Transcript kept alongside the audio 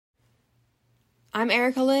I'm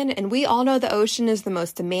Erica Lynn, and we all know the ocean is the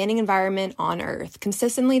most demanding environment on Earth,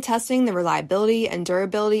 consistently testing the reliability and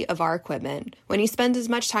durability of our equipment. When you spend as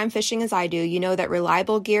much time fishing as I do, you know that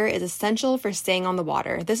reliable gear is essential for staying on the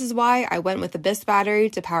water. This is why I went with Abyss Battery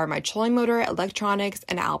to power my trolling motor, electronics,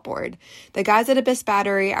 and outboard. The guys at Abyss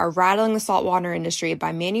Battery are rattling the saltwater industry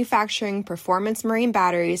by manufacturing performance marine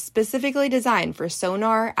batteries specifically designed for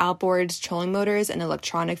sonar, outboards, trolling motors, and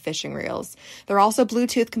electronic fishing reels. They're also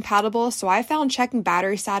Bluetooth compatible, so I found checking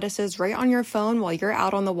battery statuses right on your phone while you're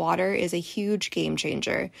out on the water is a huge game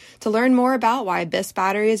changer. To learn more about why Abyss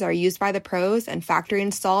batteries are used by the pros and factory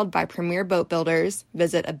installed by premier boat builders,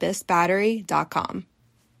 visit abyssbattery.com.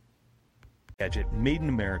 Gadget, made in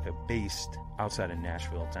America, based outside of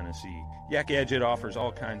Nashville, Tennessee. Yak Gadget offers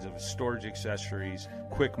all kinds of storage accessories,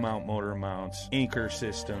 quick mount motor mounts, anchor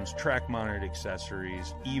systems, track mounted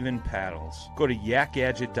accessories, even paddles. Go to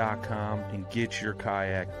yakgadget.com and get your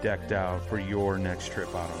kayak decked out for your next trip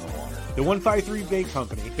out on the water. The 153 Bait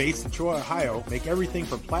Company, based in Troy, Ohio, make everything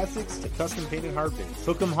from plastics to custom painted hard baits.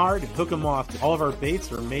 Hook 'em hard and hook 'em often. All of our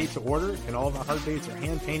baits are made to order, and all of our hard baits are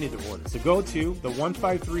hand painted to order. So go to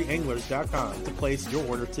the153anglers.com to place your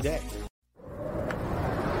order today.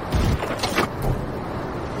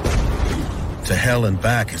 To hell and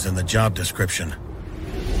back is in the job description.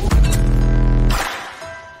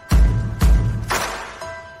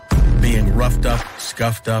 Being roughed up,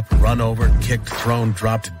 scuffed up, run over, kicked, thrown,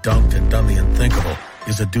 dropped, dunked, and done the unthinkable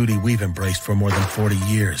is a duty we've embraced for more than 40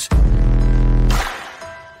 years.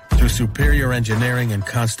 Through superior engineering and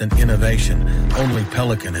constant innovation, only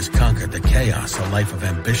Pelican has conquered the chaos a life of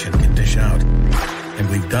ambition can dish out. And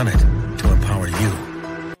we've done it to empower you.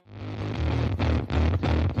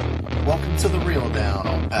 Welcome to The Reel Down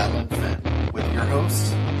on Paddle and Fin with your hosts,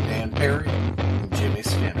 Dan Perry and Jimmy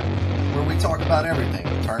Skinner, where we talk about everything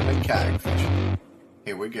tournament kayak fishing.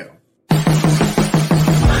 Here we go.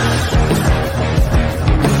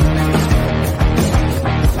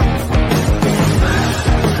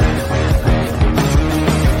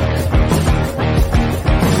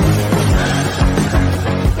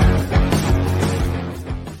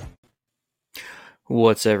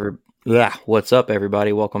 What's up,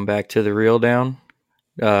 everybody? Welcome back to The Reel Down.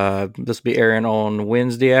 This will be airing on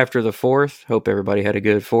Wednesday after the 4th. Hope everybody had a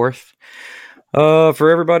good 4th. For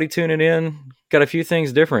everybody tuning in, got a few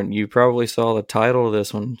things different. You probably saw the title of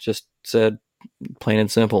this one. Just said, plain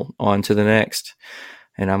and simple, on to the next.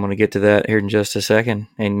 And I'm going to get to that here in just a second.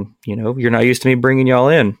 And, you know, you're not used to me bringing y'all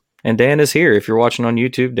in. And Dan is here. If you're watching on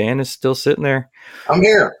YouTube, Dan is still sitting there. I'm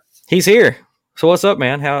here. He's here. So what's up,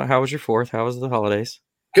 man? How was your 4th? How was the holidays?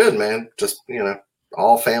 Good, man. Just, you know,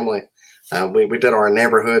 all family. We did our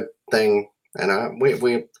neighborhood thing, and we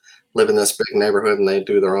live in this big neighborhood, and they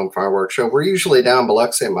do their own fireworks show. We're usually down in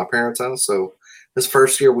Biloxi at my parents' house, so this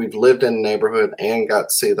first year we've lived in the neighborhood and got to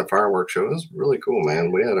see the fireworks show. It was really cool,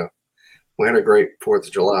 man. We had a great 4th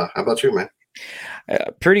of July. How about you, man?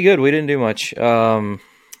 Pretty good. We didn't do much. I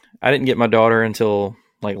didn't get my daughter until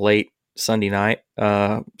like late Sunday night.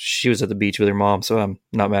 She was at the beach with her mom, so I'm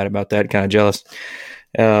not mad about that. Kind of jealous.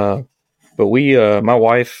 But my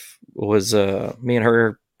wife was, me and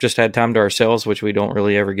her just had time to ourselves, which we don't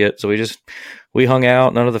really ever get. So we hung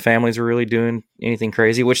out. None of the families were really doing anything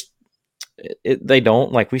crazy, which they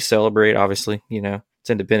don't. Like, we celebrate, obviously, you know, it's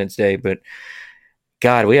Independence Day, but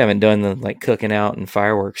God, we haven't done the like cooking out and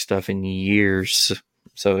fireworks stuff in years.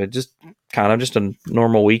 So it just kind of just a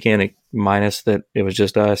normal weekend, minus that it was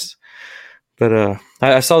just us. But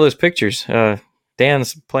I saw those pictures.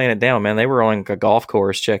 Dan's playing it down, man. They were on a golf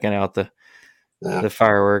course checking out the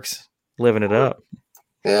fireworks, living it up.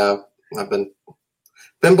 Yeah, I've been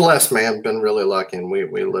blessed, man. Been really lucky, and we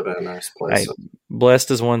live in a nice place. Hey,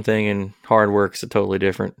 blessed is one thing, and hard work's a totally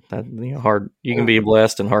different. You can be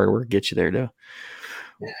blessed, and hard work gets you there, though.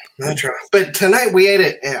 Yeah, that's right. But tonight we ate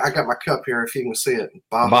it. I got my cup here, if you can see it.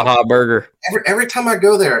 Baja Burger. Every time I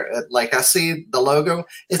go there, like I see the logo,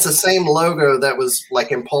 it's the same logo that was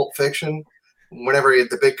like in Pulp Fiction. Whenever you had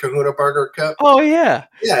the big Kahuna Burger cup. Oh, yeah.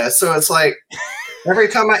 Yeah, so it's like every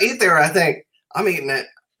time I eat there, I think I'm eating it,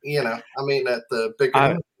 you know, I'm eating at the big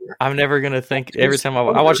Kahuna Burger. I'm never going to think, every time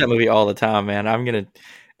I watch that movie all the time, man, I'm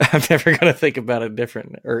never going to think about it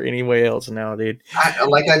different or any way else now, dude.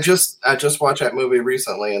 I just watched that movie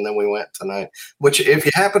recently, and then we went tonight, which if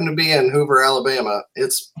you happen to be in Hoover, Alabama,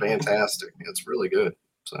 it's fantastic. It's really good.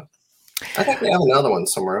 So I think we have another one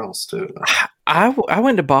somewhere else too. I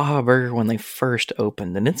went to Baja Burger when they first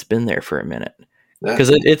opened, and it's been there for a minute. Because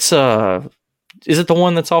it's is it the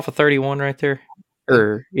one that's off of 31 right there?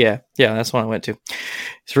 Or yeah, that's the one I went to.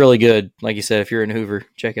 It's really good. Like you said, if you're in Hoover,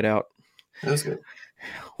 check it out. That's good.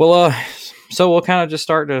 Well, so we'll kind of just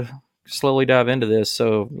start to slowly dive into this.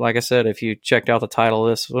 So, like I said, if you checked out the title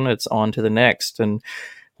of this one, it's on to the next. And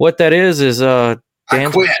what that is I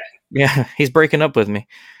quit. Yeah, he's breaking up with me.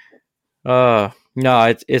 No,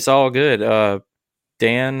 it's all good.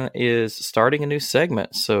 Dan is starting a new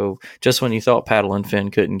segment. So just when you thought Paddle and Fin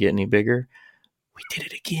couldn't get any bigger, we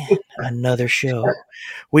did it again. Another show.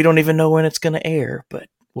 We don't even know when it's going to air, but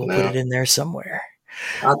we'll put it in there somewhere.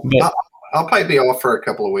 I'll probably be off for a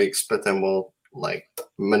couple of weeks, but then we'll like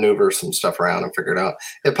maneuver some stuff around and figure it out.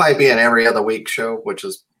 It'll probably be an every other week show, which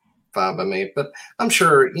is fine by me. But I'm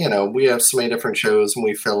sure, we have so many different shows and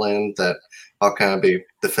we fill in that I'll kind of be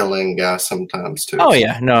the fill-in guy sometimes too. Oh,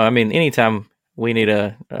 yeah. No, I mean, anytime we need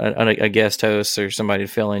a guest host or somebody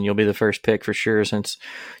to fill in, you'll be the first pick for sure, since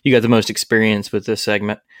you got the most experience with this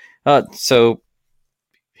segment. So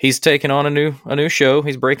he's taking on a new show.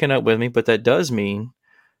 He's breaking up with me, but that does mean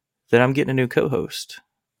that I'm getting a new co-host,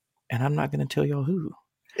 and I'm not going to tell y'all who.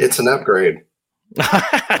 It's an upgrade.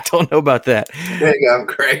 I don't know about that. Big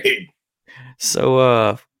upgrade.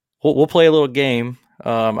 So we'll play a little game.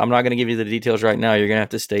 I'm not going to give you the details right now. You're going to have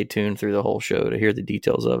to stay tuned through the whole show to hear the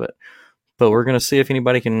details of it. But we're going to see if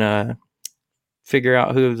anybody can figure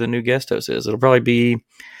out who the new guest host is. It'll probably be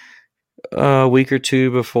a week or two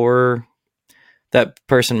before that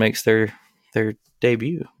person makes their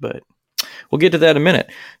debut, but we'll get to that in a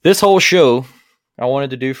minute. This whole show I wanted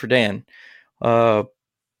to do for Dan.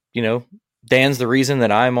 Dan's the reason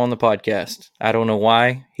that I'm on the podcast. I don't know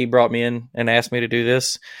why he brought me in and asked me to do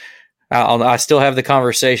this. I still have the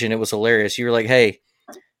conversation. It was hilarious. You were like, "Hey,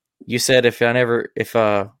 you said if there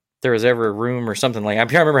was ever a room or something like," I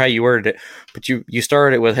can't remember how you worded it, but you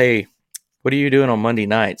started it with, "Hey, what are you doing on Monday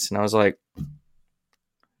nights?" And I was like,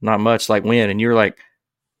 "Not much." Like when? And you were like,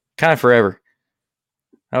 "Kind of forever."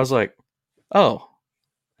 I was like, "Oh."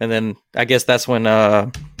 And then I guess that's when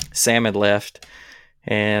Sam had left,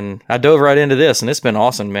 and I dove right into this, and it's been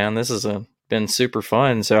awesome, man. This has been super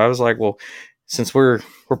fun. So I was like, well, since we're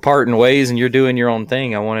parting ways and you're doing your own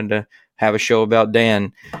thing, I wanted to have a show about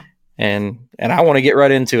Dan, and I want to get right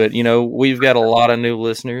into it. We've got a lot of new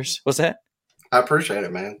listeners. What's that? I appreciate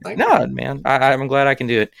it, man. Thank you. No, man, I'm glad I can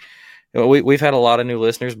do it. We've had a lot of new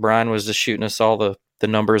listeners. Brian was just shooting us all the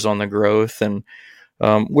numbers on the growth, and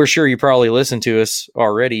we're sure you probably listened to us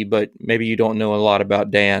already, but maybe you don't know a lot about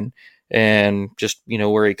Dan and just,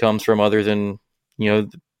 where he comes from other than,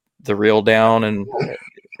 the real down and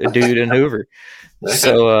a dude in Hoover.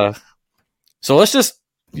 So let's just,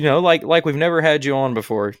 like we've never had you on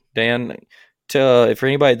before, Dan, for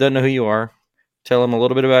anybody that doesn't know who you are, tell them a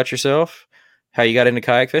little bit about yourself, how you got into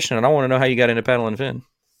kayak fishing, and I want to know how you got into Paddle and Fin.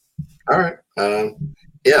 All right.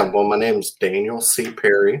 Well, my name's Daniel C.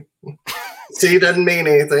 Perry. C doesn't mean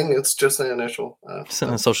anything. It's just an initial.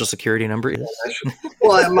 Social security number.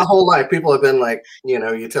 Well, my whole life, people have been like,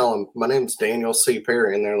 you tell them, my name's Daniel C.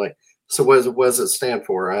 Perry, and they're like, so what does it stand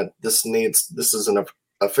for? This is an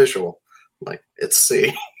official. Like, it's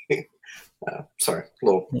C. Sorry, a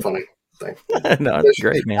little funny thing. No, it's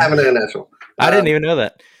great, man. Having an initial. I didn't even know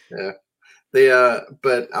that. Yeah.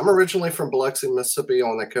 But I'm originally from Biloxi, Mississippi,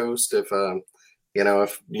 on the coast. If you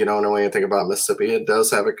don't know anything about Mississippi, it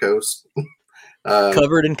does have a coast.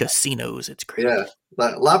 Covered in casinos. It's great. Yeah.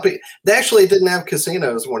 A lot of people, they actually didn't have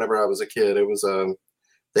casinos whenever I was a kid. It was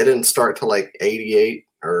they didn't start till like 88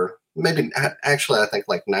 or maybe actually I think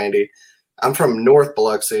like 90. I'm from North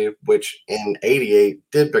Biloxi, which in 88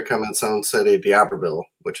 did become its own city, D'Iberville,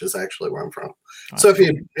 which is actually where I'm from. So if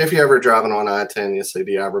you ever driving on I-10, you see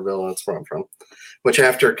D'Iberville, that's where I'm from. Which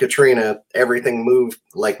after Katrina, everything moved.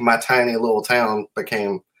 Like my tiny little town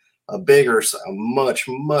became a much,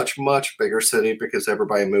 much, much bigger city because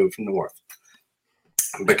everybody moved north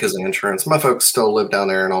because of insurance. My folks still live down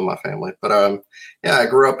there and all my family. But I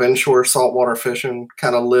grew up inshore saltwater fishing,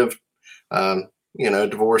 kind of lived,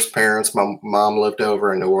 divorced parents. My mom lived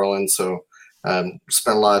over in New Orleans, so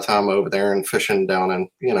spent a lot of time over there and fishing down in,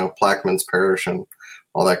 Plaquemines Parish and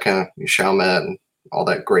all that kind of Chalmette and all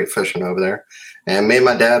that great fishing over there. And me and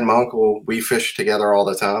my dad and my uncle, we fished together all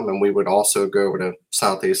the time, and we would also go over to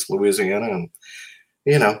Southeast Louisiana and,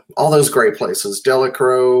 all those great places,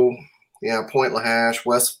 Delacroix, Point Lahash,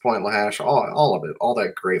 West Point Lahash, all of it, all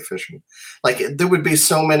that great fishing. Like there would be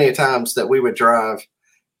so many times that we would drive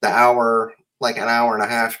an hour and a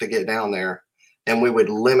half to get down there, and we would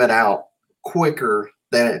limit out quicker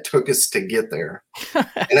than it took us to get there.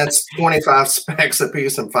 And that's 25 specks a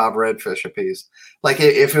piece and 5 redfish a piece. Like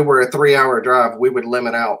if it were a 3-hour drive, we would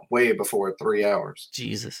limit out way before 3 hours.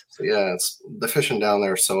 Jesus. So it's the fishing down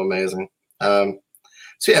there is so amazing. I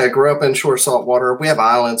grew up inshore saltwater. We have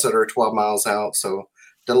islands that are 12 miles out. So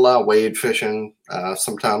did a lot of wade fishing.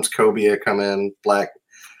 Sometimes cobia come in, black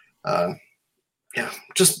Yeah,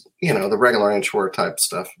 just, the regular inshore type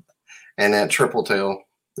stuff. And that triple tail,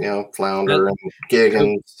 flounder and gig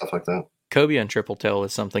and stuff like that. Cobia and triple tail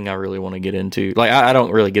is something I really want to get into. Like, I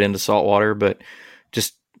don't really get into saltwater, but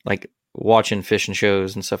just like watching fishing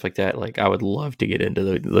shows and stuff like that, like I would love to get into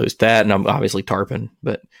that. And I'm obviously tarpon,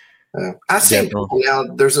 but I see now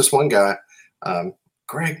there's this one guy,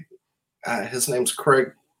 Greg, his name's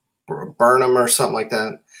Craig Burnham or something like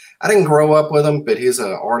that. I didn't grow up with him, but he's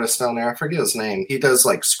an artist down there. I forget his name. He does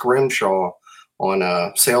like scrimshaw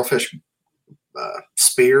on sailfish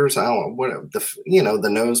spears. I don't know what the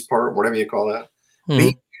nose part, whatever you call that.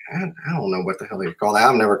 I don't know what the hell you call that.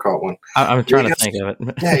 I've never caught one. I'm trying to think of it.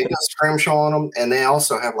 Yeah, he does scrimshaw on them, and they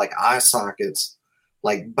also have like eye sockets,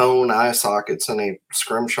 like bone eye sockets, and he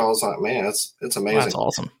scrimshaws on it. Man, it's amazing. That's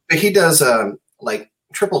awesome. But he does like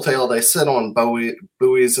triple tail. They sit on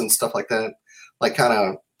buoys and stuff like that, like kind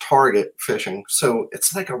of target fishing. So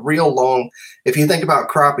it's like a real long, if you think about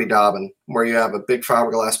crappie dobbing, where you have a big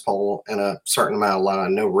fiberglass pole and a certain amount of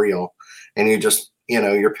line, no reel, and you just,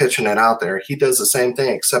 you're pitching it out there. He does the same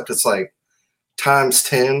thing, except it's like times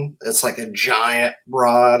 10. It's like a giant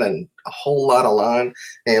rod and a whole lot of line,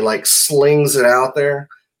 and like slings it out there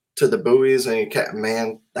to the buoys, and you catch,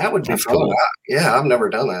 man, that would be fun. Cool. I've never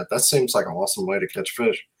done that. That seems like an awesome way to catch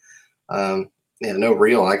fish. Yeah, no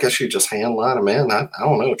reel. I guess you just hand line them in. I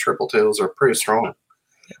don't know. Triple tails are pretty strong.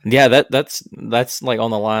 Yeah, that's like on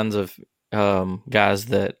the lines of guys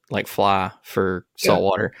that like fly for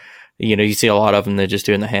saltwater. You see a lot of them that just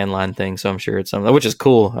doing the hand line thing. So I'm sure it's something, which is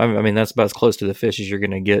cool. I mean, that's about as close to the fish as you're going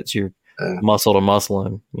to get. So you're muscle to muscle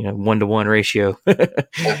and 1-to-1 ratio.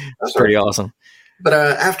 It's pretty awesome. But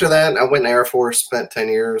after that, I went in the Air Force, spent 10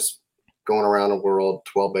 years going around the world,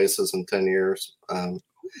 12 bases in 10 years. And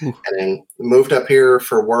then moved up here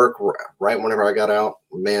for work right whenever I got out,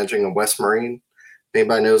 managing a West Marine.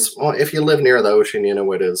 Anybody knows, well, if you live near the ocean, you know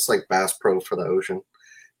what it is. It's like Bass Pro for the ocean.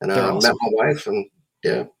 And I met my wife, and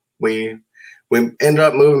we ended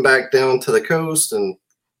up moving back down to the coast and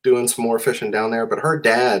doing some more fishing down there. But her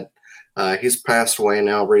dad, he's passed away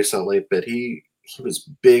now recently, but he was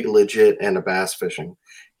big, legit into bass fishing.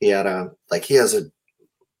 He had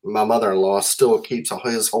my mother-in-law still keeps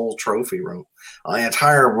his whole trophy room, an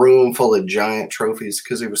entire room full of giant trophies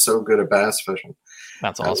because he was so good at bass fishing.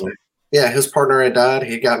 That's awesome. His partner had died.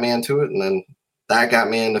 He got me into it, and then that got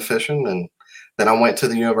me into fishing. And then I went to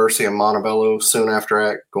the University of Montebello soon after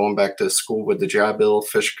that, going back to school with the GI Bill,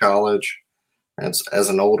 fish college as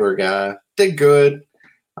an older guy. Did good.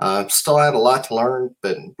 Still had a lot to learn,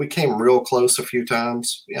 but we came real close a few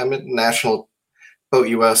times. I'm at National Boat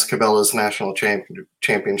US Cabela's National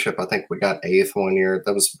Championship. I think we got 8th one year.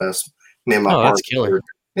 That was the best. Me and my partner. That's killer.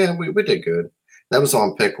 Yeah, we did good. That was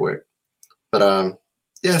on Pickwick. But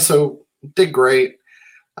so did great.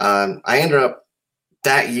 I ended up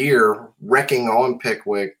that year wrecking on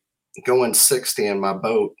Pickwick, going 60 in my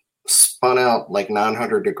boat, spun out like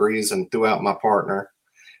 900 degrees and threw out my partner.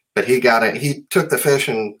 But he got it. He took the fish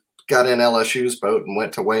and got in LSU's boat and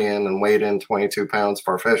went to weigh in and weighed in 22 pounds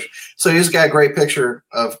for a fish. So he's got a great picture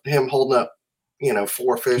of him holding up,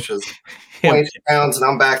 4 fishes, 22 pounds, and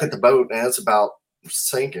I'm back at the boat and it's about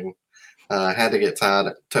sinking. Had to get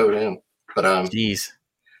towed in. But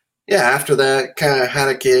after that, kind of had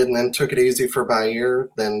a kid and then took it easy for about a year.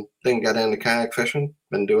 Then got into kayak fishing.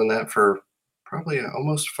 Been doing that for probably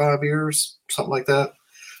almost 5 years, something like that.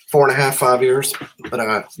 4.5, 5 years.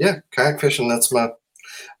 But kayak fishing, that's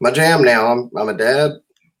my jam now. I'm a dad.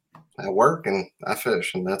 I work and I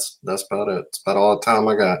fish, and that's about it. It's about all the time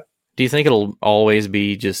I got. Do you think it'll always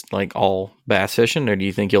be just like all bass fishing, or do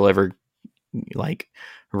you think you'll ever like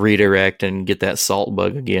redirect and get that salt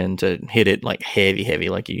bug again to hit it like heavy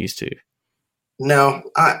like you used to? No,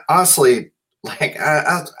 I honestly, like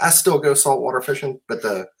I still go saltwater fishing, but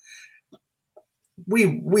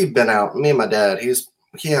we've been out. Me and my dad.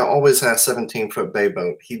 He always had a 17-foot bay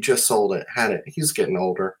boat. He just sold it. Had it. He's getting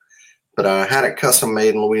older, but had it custom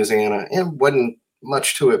made in Louisiana. And wasn't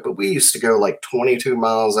much to it, but we used to go like 22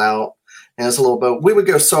 miles out. And it's a little boat. We would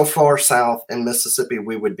go so far south in Mississippi,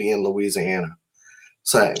 we would be in Louisiana.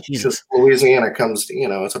 So just Louisiana comes,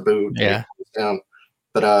 it's a boot. Yeah. Down.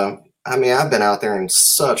 But I've been out there in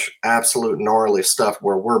such absolute gnarly stuff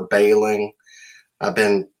where we're bailing. I've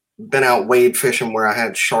been out wade fishing where I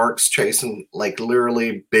had sharks chasing, like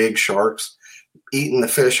literally big sharks, eating the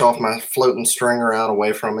fish off my floating stringer out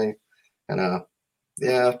away from me. And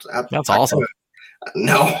that's awesome.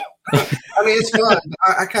 No, I mean, it's fun.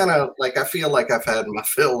 I kind of I feel like I've had my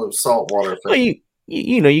fill of saltwater. Well,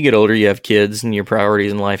 you get older, you have kids, and your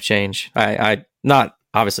priorities in life change. I not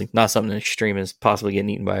obviously not something extreme as possibly getting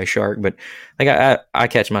eaten by a shark, but like I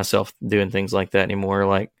catch myself doing things like that anymore.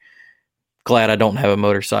 Like, glad I don't have a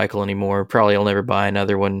motorcycle anymore. Probably I'll never buy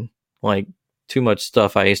another one. Like, too much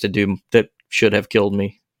stuff I used to do that should have killed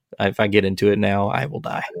me. If I get into it now, I will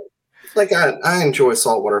die. Like I enjoy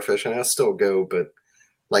saltwater fishing. I still go, but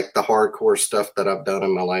like the hardcore stuff that I've done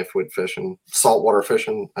in my life with fishing, saltwater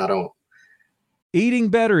fishing, I don't. Eating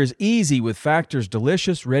better is easy with Factor's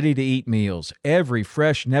delicious, ready-to-eat meals. Every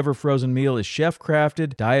fresh, never-frozen meal is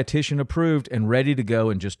chef-crafted, dietitian-approved, and ready to go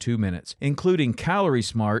in just 2 minutes, including Calorie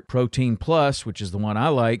Smart, Protein Plus, which is the one I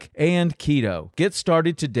like, and Keto. Get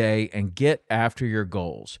started today and get after your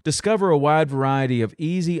goals. Discover a wide variety of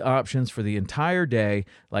easy options for the entire day,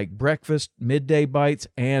 like breakfast, midday bites,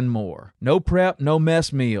 and more. No prep, no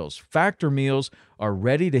mess meals. Factor meals are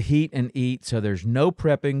ready to heat and eat, so there's no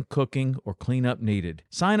prepping, cooking, or cleanup needed.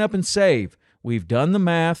 Sign up and save. We've done the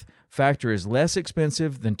math. Factor is less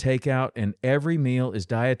expensive than takeout, and every meal is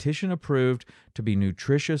dietitian approved to be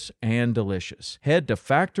nutritious and delicious. Head to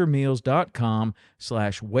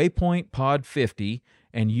factormeals.com/waypointpod50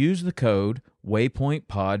 and use the code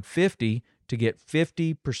waypointpod50 to get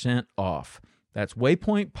 50% off. That's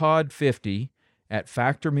waypointpod50 at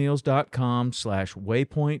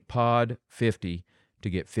factormeals.com/waypointpod50 to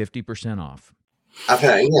get 50% off. I've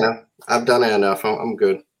done it enough. I'm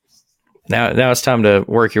good. Now it's time to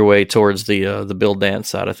work your way towards the Bill Dance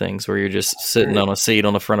side of things, where you're just sitting on a seat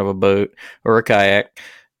on the front of a boat or a kayak,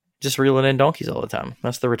 just reeling in donkeys all the time.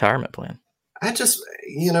 That's the retirement plan. I just,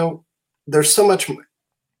 there's so much.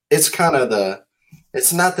 It's not that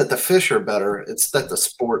the fish are better. It's that the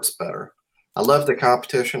sport's better. I love the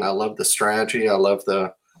competition. I love the strategy. I love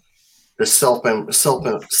the self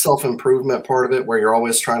improvement part of it, where you're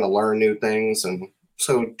always trying to learn new things, and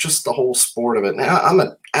so just the whole sport of it. Now, I'm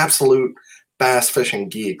an absolute bass fishing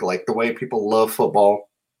geek, like the way people love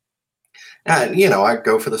football. And, I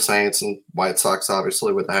go for the Saints and White Sox,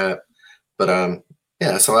 obviously, with that. But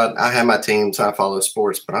so I have my teams. I follow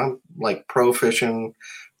sports, but I'm like pro fishing,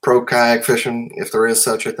 pro kayak fishing, if there is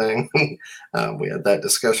such a thing. We had that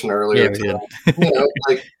discussion earlier. Yeah,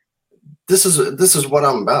 like this is what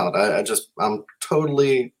I'm about. I'm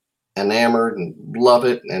totally enamored and love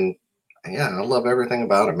it. And yeah, I love everything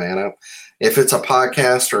about it, man. If it's a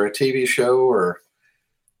podcast or a TV show or,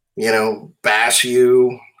 Bash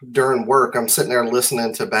U during work, I'm sitting there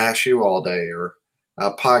listening to Bash U all day, or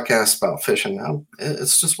a podcast about fishing.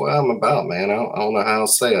 It's just what I'm about, man. I don't know how to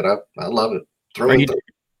say it. I love it. Do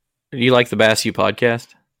you like the Bass U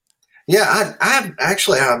podcast? Yeah, I've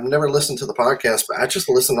never listened to the podcast, but I just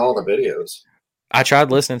listen to all the videos. I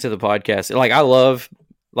tried listening to the podcast. Like, I love,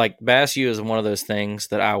 like, Bass U is one of those things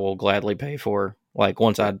that I will gladly pay for. Like,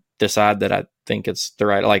 once I decide that I think it's the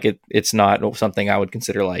right, like, it's not something I would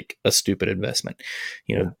consider like a stupid investment.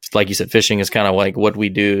 Like you said, fishing is kind of like what we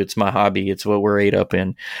do. It's my hobby. It's what we're ate up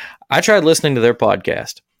in. I tried listening to their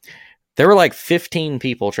podcast. There were like 15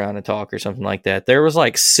 people trying to talk or something like that. There was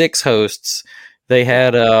like 6 hosts. They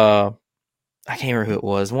had, I can't remember who it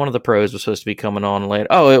was. One of the pros was supposed to be coming on later.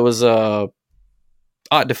 Oh, it was Ott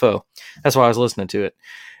Defoe. That's why I was listening to it.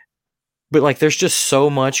 But like, there's just so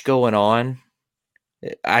much going on.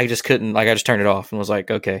 I just couldn't, like, I just turned it off and was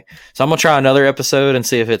like, okay. So I'm going to try another episode and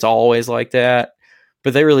see if it's always like that.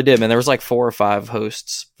 But they really did, man. There was like 4 or 5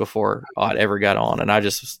 hosts before Ott ever got on. And I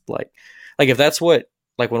just was like if that's what,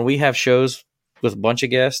 like, when we have shows with a bunch of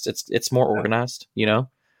guests, it's more organized,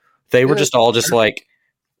 They were just all just like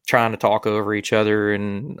trying to talk over each other,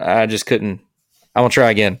 and I just couldn't. I'm gonna try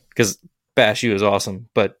again because Bash U is awesome.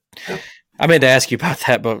 But I meant to ask you about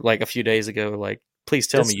that, but like a few days ago, like, please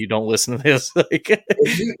tell me you don't listen to this.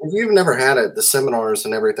 if you've never had it, the seminars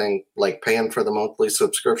and everything, like paying for the monthly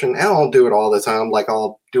subscription, and I'll do it all the time. Like,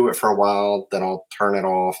 I'll do it for a while, then I'll turn it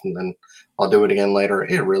off, and then I'll do it again later.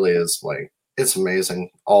 It really is like, it's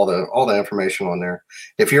amazing. All the information on there.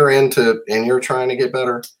 If you're and you're trying to get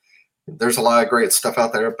better, there's a lot of great stuff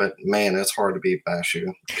out there, but man, it's hard to beat Bash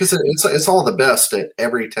U because it's all the best at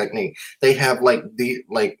every technique. They have like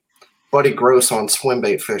Buddy Gross on swim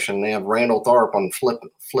bait fishing. They have Randall Tharp on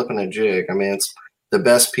flipping a jig. I mean, it's the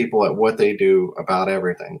best people at what they do about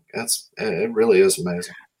everything. It really is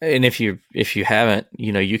amazing. And if you haven't,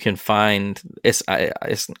 you can find I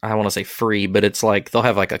want to say free, but it's like they'll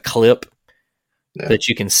have like a clip that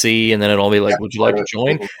you can see, and then it'll be like, would you like to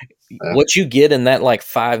join? Yeah. What you get in that like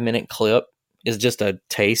 5-minute clip is just a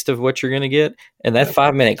taste of what you're going to get. And that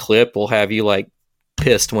 5-minute clip will have you like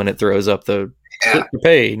pissed when it throws up the click to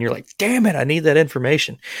pay. And you're like, damn it, I need that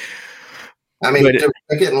information. I mean,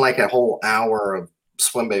 they're getting like a whole hour of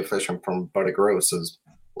swim bait fishing from Buddy Gross is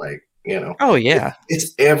like Oh yeah.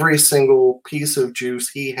 It's every single piece of juice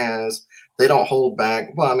he has. They don't hold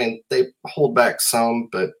back. Well, I mean, they hold back some,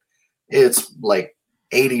 but it's like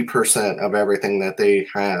 80% of everything that they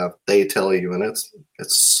have, they tell you, and it's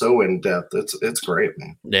so in depth. It's great,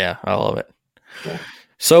 man. Yeah, I love it. Yeah.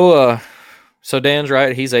 So Dan's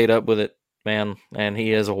right. He's ate up with it, man, and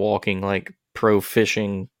he is a walking like pro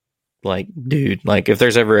fishing like dude. Like if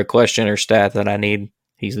there's ever a question or stat that I need,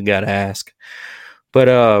 he's the guy to ask.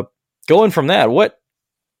 But going from that, what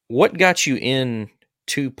got you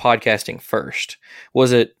into podcasting first?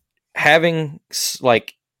 Was it having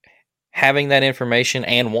that information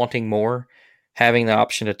and wanting more, having the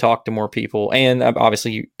option to talk to more people, and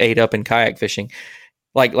obviously you ate up in kayak fishing.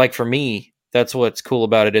 Like for me, that's what's cool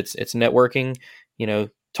about it. It's networking,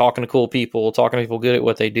 talking to cool people, talking to people good at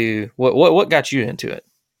what they do. What got you into it?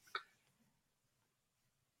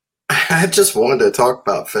 I just wanted to talk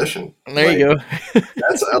about fishing. There you go.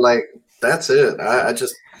 That's it. I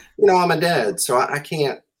just, I'm a dad, so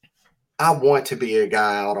I want to be a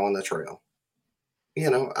guy out on the trail.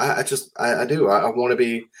 I do. I want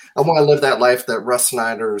to live that life that Russ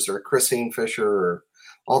Snyder's or Christine Fisher or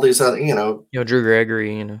all these other, Drew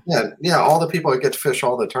Gregory, Yeah, all the people that get to fish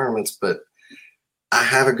all the tournaments, but I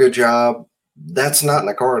have a good job. That's not in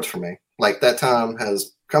the cards for me. Like that time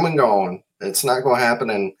has come and gone. It's not going to happen.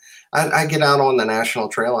 And I get out on the national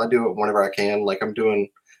trail. I do it whenever I can. Like I'm doing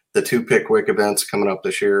the 2 Pickwick events coming up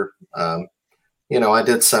this year. I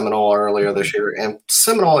did Seminole earlier this year, and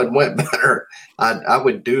Seminole had went better. I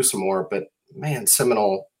would do some more, but man,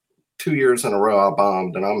 Seminole 2 years in a row I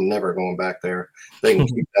bombed, and I'm never going back there. They can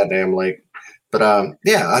keep that damn lake. But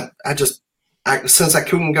since I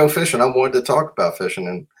couldn't go fishing, I wanted to talk about fishing,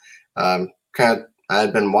 and I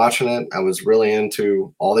had been watching it. I was really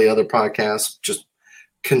into all the other podcasts, just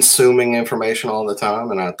consuming information all the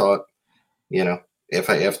time, and I thought,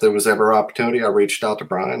 if there was ever opportunity, I reached out to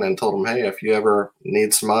Brian and told him, hey, if you ever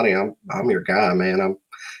need some money, I'm your guy, man.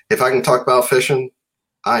 If I can talk about fishing,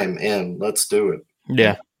 I am in. Let's do it.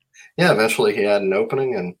 Yeah. Yeah. Eventually he had an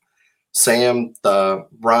opening, and Sam,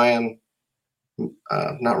 Brad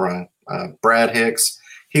Hicks,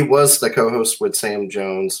 he was the co-host with Sam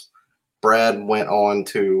Jones. Brad went on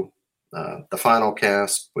to the final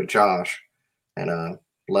cast with Josh and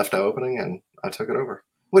left the opening, and I took it over.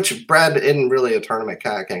 Which Brad isn't really a tournament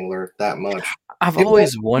kayak angler that much. I've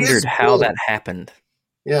always wondered how that happened.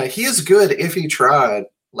 Yeah, he is good if he tried.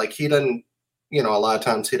 Like he doesn't, a lot of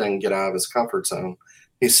times he doesn't get out of his comfort zone.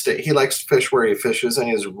 He likes to fish where he fishes, and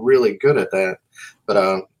he's really good at that.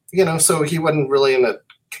 But so he wasn't really in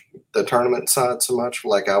the tournament side so much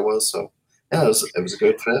like I was. So yeah, it was a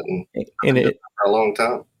good fit, and for a long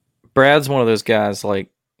time. Brad's one of those guys. Like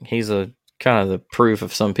he's a kind of the proof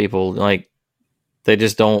of some people like. They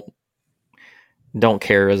just don't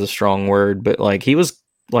care is a strong word, but like he was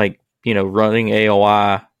like, running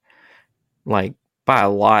AOI like by a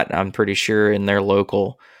lot, I'm pretty sure in their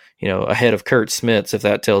local, ahead of Kurt Smits, if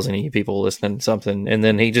that tells any people listening something. And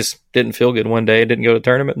then he just didn't feel good one day, didn't go to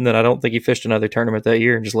tournament. And then I don't think he fished another tournament that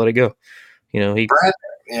year and just let it go.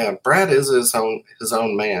 Brad is his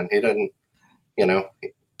own man. He doesn't,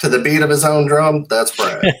 to the beat of his own drum, that's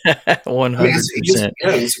Brad. 100%.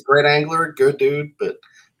 He's a great angler, good dude, but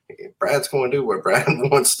Brad's going to do what Brad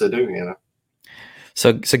wants to do,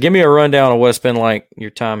 So give me a rundown of what it's been like your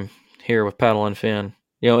time here with Paddle and Fin,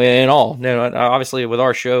 and all. Obviously with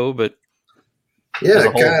our show, but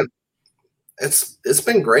yeah, it's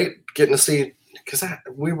been great getting to see, because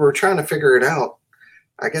we were trying to figure it out.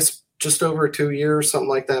 I guess just over 2 years, something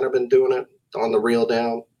like that. I've been doing it on the reel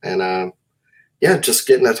down, and just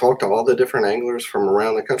getting to talk to all the different anglers from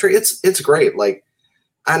around the country. It's great. Like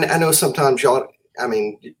I know sometimes y'all,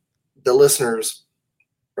 the listeners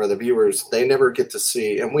or the viewers, they never get to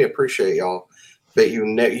see, and we appreciate y'all, but you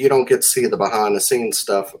don't get to see the behind the scenes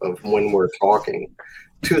stuff of when we're talking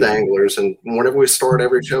to the anglers. And whenever we start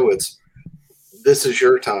every show, this is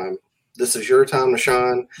your time. This is your time to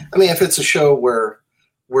shine. If it's a show where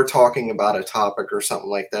we're talking about a topic or something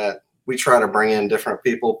like that, we try to bring in different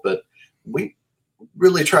people, but we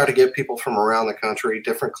really try to get people from around the country,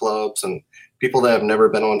 different clubs, and people that have never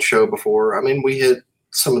been on show before. We hit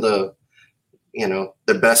some of the,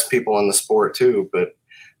 the best people in the sport too, but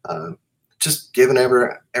just giving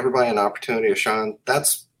everybody an opportunity to shine.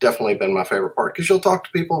 That's definitely been my favorite part, because you'll talk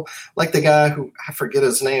to people like the guy who, I forget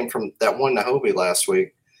his name, from that won the Hobie last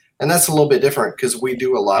week. And that's a little bit different because we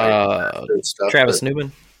do a lot of stuff. Travis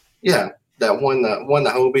Newman. Yeah. That won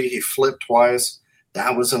the Hobie. He flipped twice.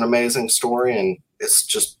 That was an amazing story. And it's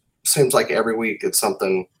just seems like every week it's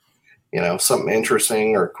something, something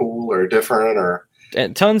interesting or cool or different, or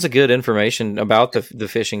and tons of good information about the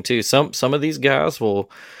fishing too. Some of these guys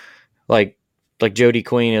will like Jody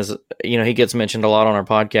Queen is, he gets mentioned a lot on our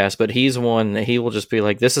podcast, but he's one that he will just be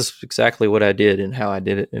like, this is exactly what I did and how I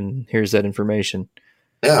did it. And here's that information.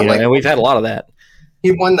 Yeah. And we've had a lot of that.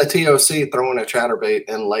 He won the TOC throwing a chatterbait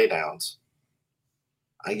in laydowns.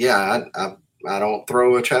 I don't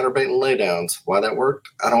throw a chatterbait in laydowns. Why that worked,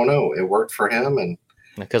 I don't know. It worked for him, and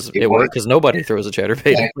because it worked because nobody throws a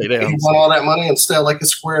chatterbait in laydowns. He won all that money instead, like a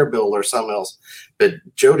square bill or something else. But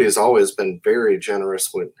Jody has always been very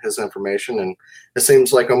generous with his information, and it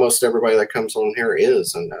seems like almost everybody that comes on here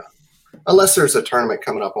is, and unless there's a tournament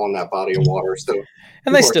coming up on that body of water, so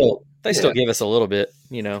and they still give us a little bit,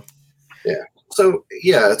 Yeah. So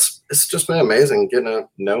yeah, it's just been amazing getting to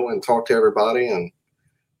know and talk to everybody and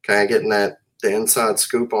kind of getting the inside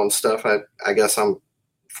scoop on stuff. I guess I'm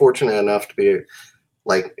fortunate enough to be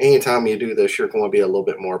like, anytime you do this, you're going to be a little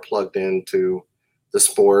bit more plugged into the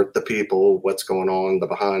sport, the people, what's going on, the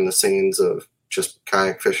behind the scenes of just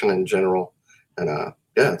kayak fishing in general. And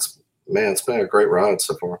it's been a great ride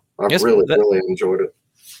so far. I've really enjoyed it.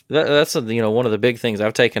 That's one of the big things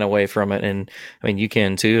I've taken away from it, and I mean you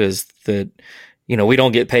can too, is that we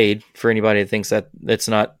don't get paid for anybody that thinks that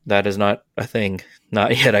that is not a thing,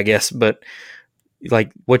 not yet, I guess. But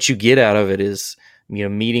like what you get out of it is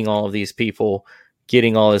meeting all of these people,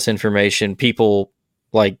 getting all this information. People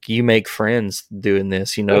like you make friends doing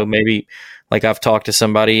this. Maybe like I've talked to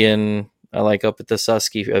somebody in like up at the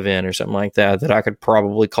Susky event or something like that I could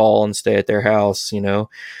probably call and stay at their house.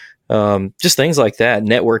 Just things like that.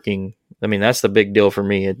 Networking. I mean, that's the big deal for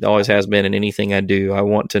me. It always has been in anything I do. I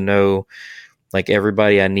want to know like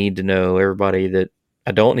everybody I need to know, everybody that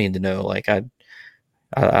I don't need to know. Like I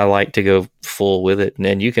like to go full with it.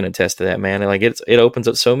 And you can attest to that, man. Like it opens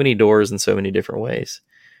up so many doors in so many different ways.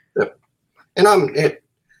 Yep. And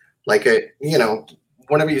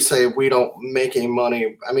whenever you say we don't make any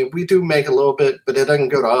money, I mean, we do make a little bit, but it doesn't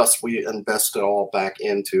go to us. We invest it all back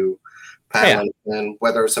into paddling, and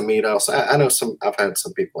whether it's a meet house. I know I've had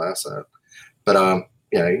some people ask that, but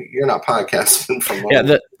you're not podcasting from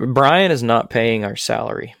money. Brian is not paying our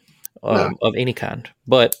salary of any kind.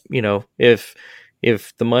 But if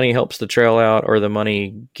the money helps the trail out, or the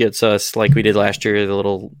money gets us, like we did last year, the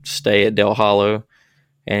little stay at Del Hollow,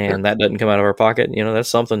 and that doesn't come out of our pocket, that's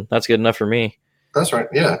something that's good enough for me. That's right.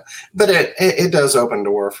 Yeah. But it does open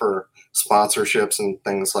door for sponsorships and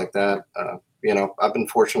things like that. I've been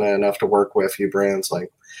fortunate enough to work with a few brands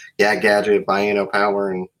like Yak Gadget, Baino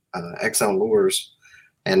Power, and X-Zone Lures,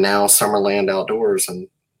 and now Summerland Outdoors. And,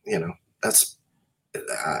 that's,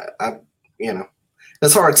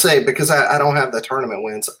 it's hard to say because I don't have the tournament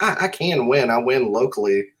wins. I can win. I win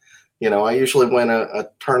locally. I usually win a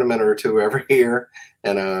tournament or two every year.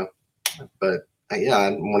 And,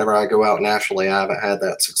 whenever I go out nationally, I haven't had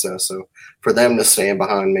that success. So for them to stand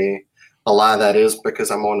behind me, a lot of that is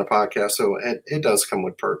because I'm on the podcast. So it does come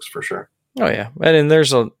with perks for sure. Oh yeah. And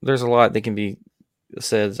there's a lot that can be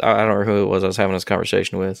said. I don't know who it was I was having this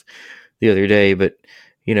conversation with the other day, but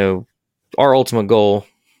our ultimate goal,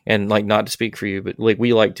 and like, not to speak for you, but like,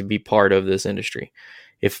 we like to be part of this industry.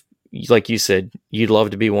 If, like you said, you'd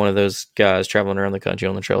love to be one of those guys traveling around the country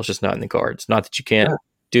on the trail. It's just not in the cards. Not that you can't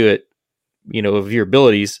do it, of your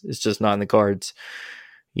abilities. It's just not in the cards,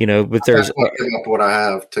 but there's up what I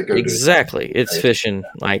have to go exactly. It's fishing.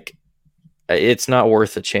 Like, it's not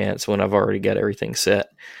worth a chance when I've already got everything set.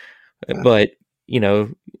 Yeah. But,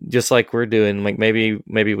 just like we're doing, like maybe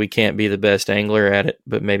we can't be the best angler at it,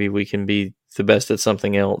 but maybe we can be the best at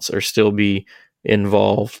something else, or still be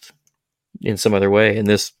involved in some other way. And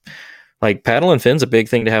this, like, paddle and fin's a big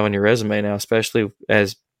thing to have on your resume now, especially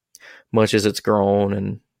as much as it's grown.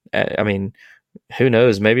 And I mean, who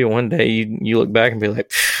knows, maybe one day you look back and be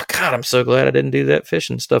like, God, I'm so glad I didn't do that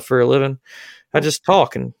fishing stuff for a living. I just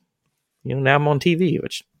talk, and now I'm on TV,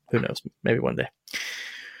 which who knows, maybe one day.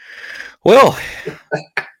 Well,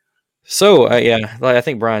 so I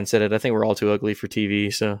think Brian said it. I think we're all too ugly for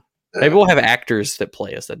TV, so maybe we'll have actors that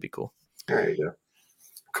play us. That'd be cool. There you go.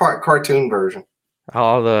 Cartoon version.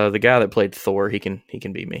 Oh, the guy that played Thor, he can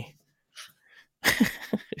be me.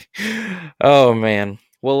 Oh man.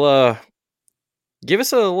 Well, give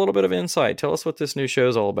us a little bit of insight. Tell us what this new show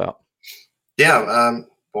is all about. Yeah.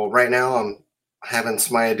 Well, right now I'm having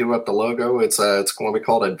somebody do up the logo. It's going to be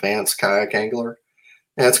called Advanced Kayak Angler,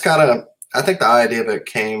 and it's kind of, I think the idea of it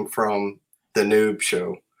came from the Noob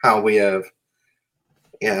Show. How we have,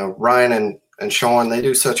 Ryan and Sean, they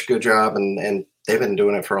do such a good job, and they've been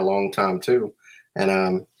doing it for a long time too.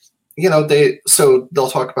 And they'll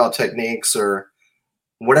talk about techniques or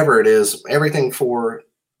whatever it is, everything for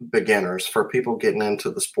beginners, for people getting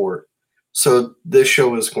into the sport. So this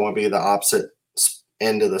show is going to be the opposite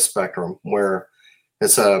end of the spectrum, where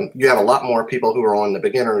it's you have a lot more people who are on the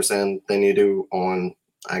beginners end than you do on,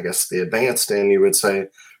 I guess, the advanced end, you would say,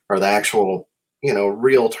 or the actual,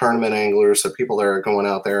 real tournament anglers, the people that are going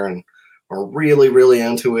out there and are really, really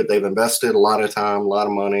into it. They've invested a lot of time, a lot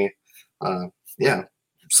of money.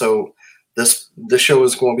 So this show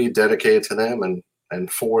is going to be dedicated to them and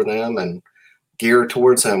for them and geared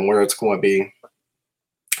towards them, where it's going to be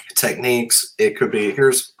techniques. It could be,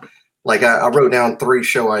 here's, like, I wrote down 3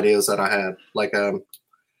 show ideas that I had, like, and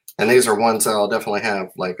these are ones that I'll definitely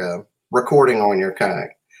have, like recording on your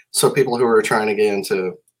kayak. So people who are trying to get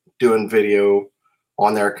into doing video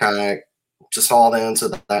on their kayak, just all the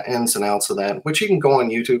ins and outs of that, which you can go on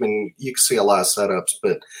YouTube and you can see a lot of setups,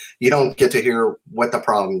 but you don't get to hear what the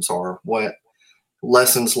problems are, what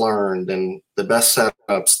lessons learned, and the best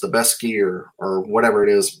setups, the best gear, or whatever it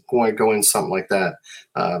is, going to go in something like that.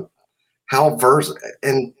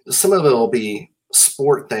 And some of it will be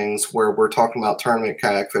sport things where we're talking about tournament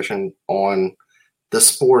kayak fishing on the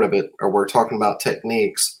sport of it, or we're talking about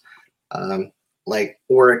techniques,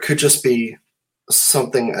 or it could just be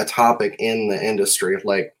something, a topic in the industry,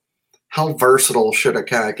 like how versatile should a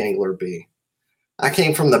kayak angler be? I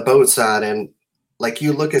came from the boat side, and like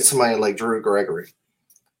you look at somebody like Drew Gregory,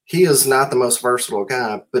 he is not the most versatile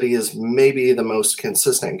guy, but he is maybe the most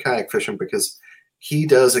consistent in kayak fishing because he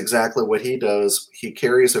does exactly what he does. He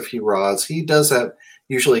carries a few rods. He does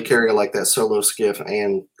usually carry like that solo skiff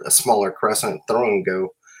and a smaller crescent throw and go,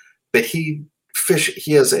 but he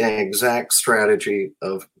has an exact strategy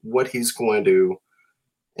of what he's going to do,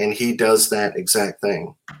 and he does that exact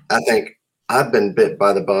thing. I think I've been bit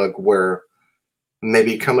by the bug where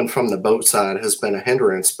maybe coming from the boat side has been a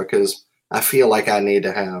hindrance because I feel like I need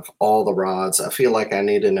to have all the rods. I feel like I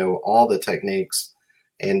need to know all the techniques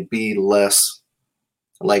and be less,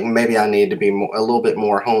 like maybe I need to be a little bit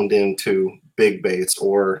more honed into big baits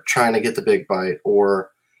or trying to get the big bite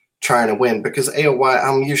or trying to win, because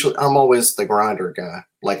AOY, I'm always the grinder guy.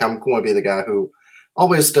 Like, I'm going to be the guy who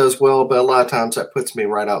always does well, but a lot of times that puts me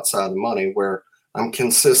right outside the money, where I'm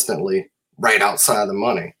consistently right outside the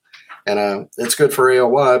money. And it's good for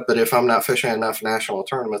AOY, but if I'm not fishing enough national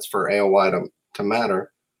tournaments for AOY to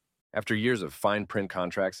matter. After years of fine print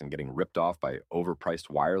contracts and getting ripped off by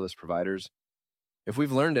overpriced wireless providers, if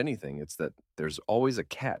we've learned anything, it's that there's always a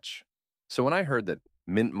catch. So when I heard that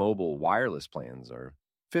Mint Mobile wireless plans are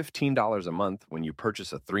 $15 a month when you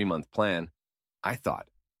purchase a 3-month plan, I thought,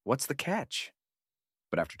 what's the catch?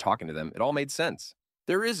 But after talking to them, it all made sense.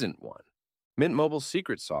 There isn't one. Mint Mobile's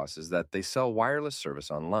secret sauce is that they sell wireless service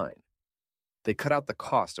online. They cut out the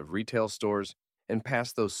cost of retail stores and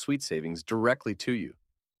pass those sweet savings directly to you.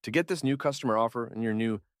 To get this new customer offer and your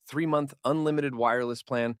new 3-month unlimited wireless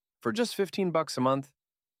plan for just $15 a month,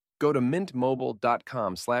 go to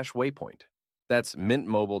mintmobile.com/waypoint. That's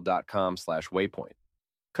mintmobile.com/waypoint.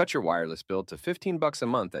 Cut your wireless bill to $15 a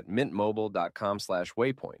month at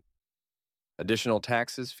mintmobile.com/waypoint. Additional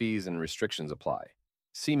taxes, fees, and restrictions apply.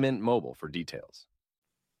 See Mint Mobile for details.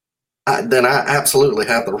 Then I absolutely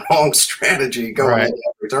have the wrong strategy going into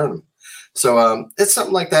every tournament. So it's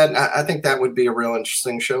something like that. I think that would be a real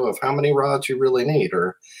interesting show of how many rods you really need,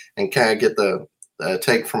 and kind of get the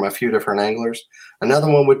take from a few different anglers. Another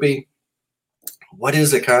one would be, what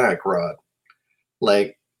is a kayak rod?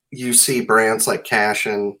 Like, you see brands like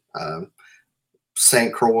Cashin,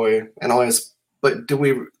 St. Croix, and all this, but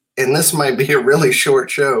and this might be a really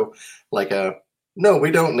short show, like no,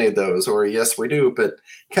 we don't need those, or yes, we do, but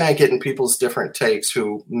kind of getting people's different takes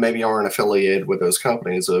who maybe aren't affiliated with those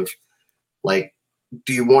companies of, like,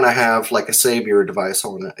 do you want to have like a savior device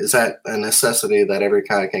on it? Is that a necessity that every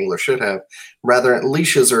kayak angler should have? Rather,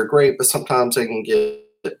 leashes are great, but sometimes they can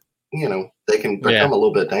they can become a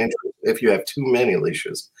little bit dangerous if you have too many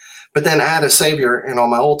leashes. But then I had a savior, and on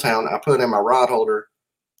my Old Town, I put in my rod holder.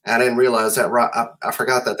 I didn't realize that I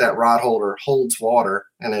forgot that rod holder holds water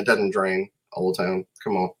and it doesn't drain. Old Town,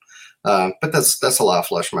 come on. But that's a lot of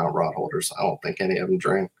flush mount rod holders. I don't think any of them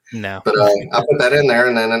drain. No. But I put that in there,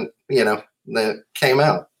 and then that came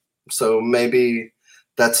out. So maybe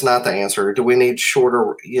that's not the answer. Do we need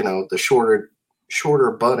shorter, the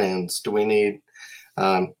shorter butt ends? Do we need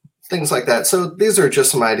things like that? So these are just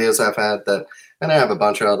some ideas I've had and I have a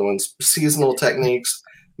bunch of other ones. Seasonal techniques,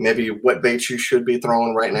 maybe what baits you should be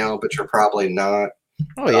throwing right now, but you're probably not.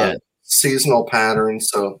 Oh yeah. Seasonal patterns.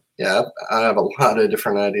 So yeah, I have a lot of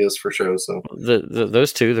different ideas for shows. So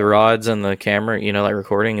those two, the rods and the camera, like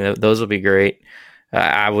recording, those will be great.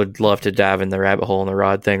 I would love to dive in the rabbit hole in the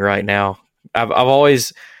rod thing right now.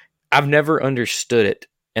 I've never understood it,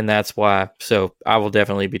 and that's why. So I will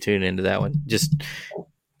definitely be tuning into that one. Just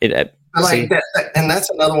Like that, and that's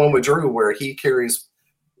another one with Drew where he carries.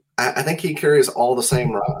 I think he carries all the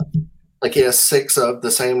same rod. Like he has 6 of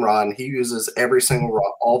the same rod, and he uses every single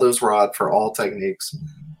rod, all those rod for all techniques.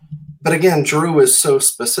 But again, Drew is so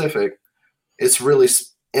specific. It's really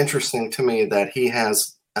interesting to me that he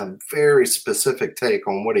has a very specific take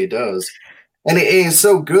on what he does, and he's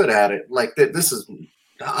so good at it. Like that, this is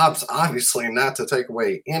obviously not to take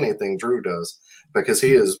away anything Drew does, because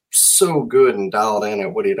he is so good and dialed in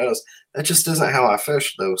at what he does. That just isn't how I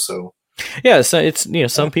fish, though. So yeah, so it's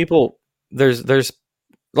some people there's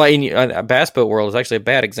like in a bass boat world is actually a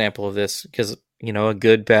bad example of this, because a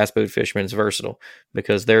good bass boat fisherman is versatile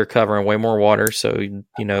because they're covering way more water. So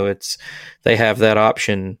it's they have that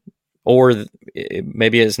option, or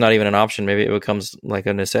maybe it's not even an option. Maybe it becomes like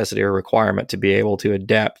a necessity or requirement to be able to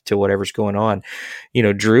adapt to whatever's going on.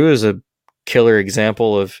 Drew is a killer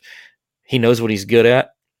example of he knows what he's good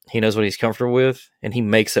at, he knows what he's comfortable with, and he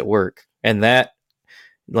makes it work. And that,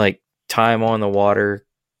 like, time on the water,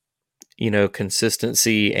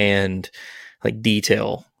 consistency and like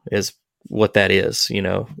detail is what that is,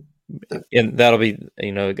 and that'll be,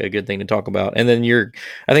 a good thing to talk about. And then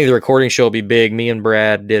I think the recording show will be big. Me and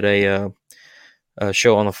Brad did a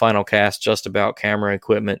show on the Final Cast just about camera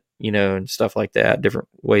equipment, and stuff like that, different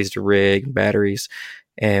ways to rig, batteries.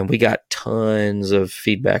 And we got tons of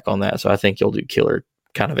feedback on that. So I think you'll do killer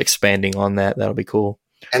kind of expanding on that. That'll be cool.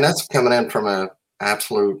 And that's coming in from a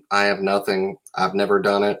absolute, I have nothing. I've never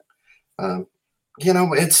done it.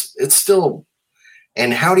 It's still,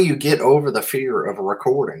 and how do you get over the fear of a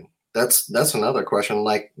recording? That's another question.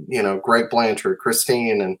 Like, Greg Blanchard,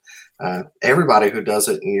 Christine, and everybody who does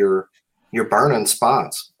it, and you're burning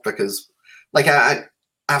spots, because like I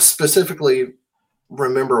specifically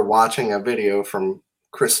remember watching a video from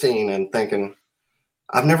Christine and thinking,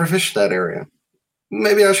 I've never fished that area.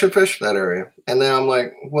 Maybe I should fish that area. And then I'm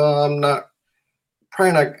like, well, I'm not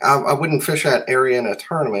probably not. I wouldn't fish that area in a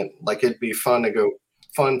tournament. Like, it'd be fun to go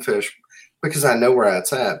fun fish because I know where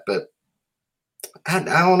it's at. But I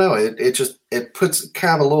don't know. It puts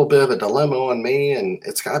kind of a little bit of a dilemma on me, and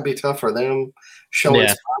it's got to be tough for them showing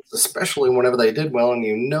spots, especially whenever they did well, and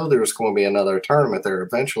there's going to be another tournament there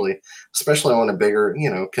eventually, especially on a bigger,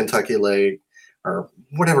 Kentucky Lake or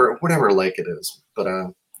whatever lake it is.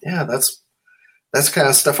 But that's kind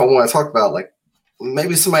of stuff I want to talk about. Like,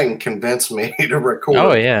 maybe somebody can convince me to record.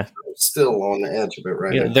 Oh yeah, I'm still on the edge of it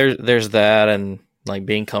right now. There's that, and like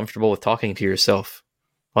being comfortable with talking to yourself.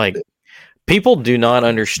 Like, people do not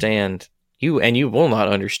understand you, and you will not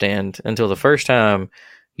understand until the first time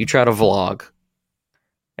you try to vlog,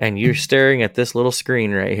 and you're staring at this little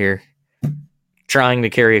screen right here, trying to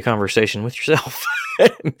carry a conversation with yourself.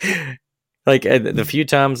 Like, the few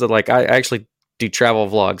times that like I actually do travel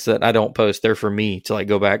vlogs that I don't post, they're for me to like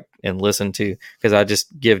go back and listen to, because I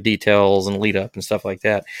just give details and lead up and stuff like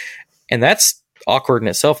that. And that's awkward in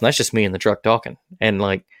itself. And that's just me in the truck talking. And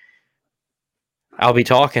like, I'll be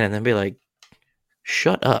talking and then be like,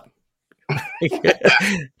 shut up.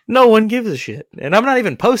 No one gives a shit. And I'm not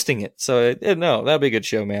even posting it. So no, that'd be a good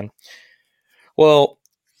show, man. Well,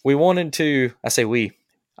 we wanted to,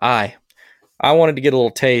 I wanted to get a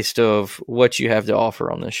little taste of what you have to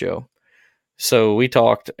offer on this show. So we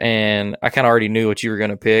talked, and I kind of already knew what you were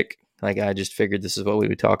going to pick. Like, I just figured this is what we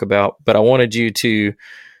would talk about. But I wanted you to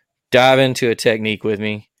dive into a technique with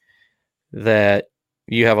me that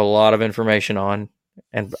you have a lot of information on.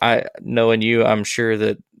 And knowing you, I'm sure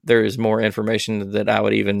that there is more information that I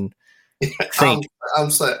would even think.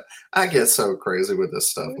 I get so crazy with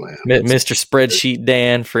this stuff, man. Mr. Spreadsheet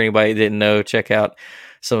Dan, for anybody that didn't know, check out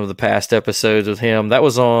some of the past episodes with him. That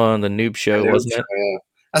was on the Noob Show, wasn't it? Yeah.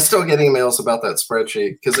 I still get emails about that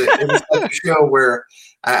spreadsheet, because it was like a show where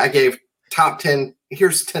I gave top 10.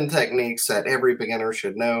 Here's 10 techniques that every beginner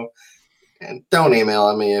should know. And don't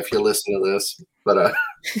email me if you listen to this, but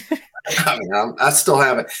I still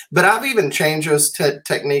have it. But I've even changed those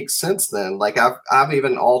techniques since then. Like, I've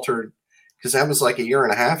even altered, because that was like a year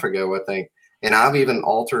and a half ago, I think. And I've even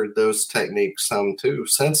altered those techniques some too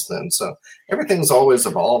since then. So everything's always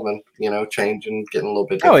evolving, changing, getting a little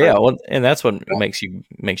bit different. Oh yeah, well, and that's what makes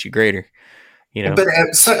you greater,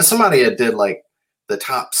 But somebody had did like the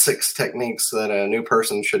top 6 techniques that a new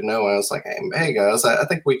person should know. I was like, hey guys, I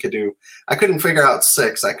think we could do. I couldn't figure out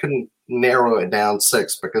 6. I couldn't narrow it down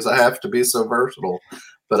 6 because I have to be so versatile.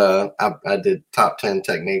 But I did top 10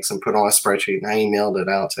 techniques and put on a spreadsheet, and I emailed it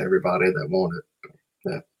out to everybody that wanted.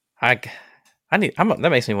 Yeah.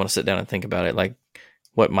 That makes me want to sit down and think about it, like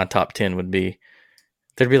what my top 10 would be.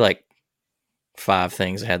 There'd be like 5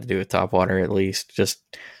 things that had to do with topwater, at least. Just,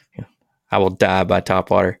 I will die by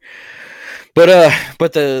topwater.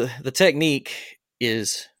 But the technique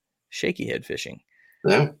is shaky head fishing.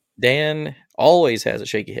 Yeah, Dan always has a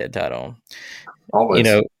shaky head tied on. always. You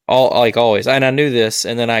know, always. And I knew this,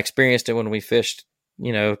 and then I experienced it when we fished,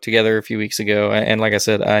 you know, together a few weeks ago. And like I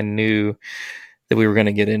said, I knew that we were going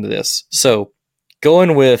to get into this. So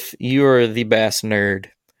going with you're the bass nerd,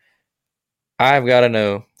 I've got to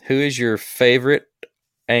know, who is your favorite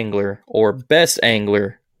angler or best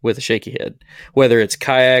angler with a shaky head? Whether it's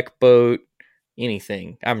kayak, boat,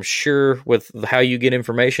 anything. I'm sure with how you get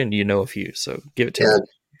information, you know a few. So give it to me.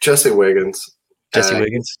 Jesse Wiggins. Jesse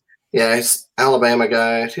Wiggins. Yeah, he's Alabama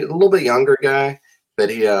guy. He's a little bit younger guy, but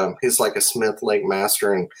he's like a Smith Lake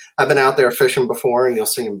master. And I've been out there fishing before, and you'll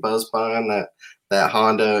see him buzz by on that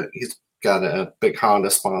Honda. He's got a big Honda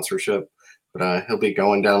sponsorship, but he'll be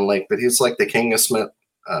going down lake. But he's like the king of Smith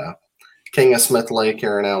Lake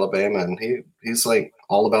here in Alabama, and he's like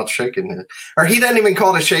all about shaking head. Or he doesn't even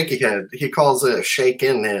call it a shaky head. He calls it a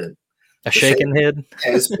shaken head. A shaken head?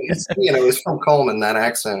 Yeah, he's from Coleman, that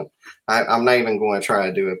accent. I'm not even going to try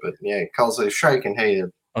to do it, but yeah, he calls it a shaking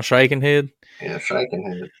head. A shaken head? Yeah, shaking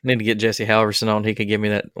head. Need to get Jesse Halverson on. He could give me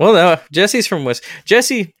that. Well, no, Jesse's from West.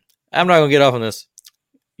 Jesse, I'm not going to get off on this.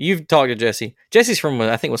 You've talked to Jesse. Jesse's from,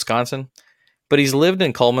 I think, Wisconsin, but he's lived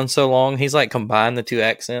in Coleman so long, he's like combined the two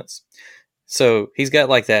accents. So he's got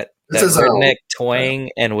like that redneck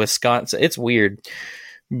twang and Wisconsin. It's weird.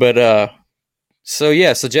 But, so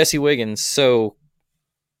Jesse Wiggins. So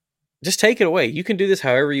just take it away. You can do this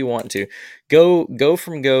however you want to. Go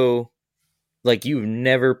like you've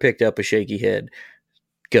never picked up a shaky head.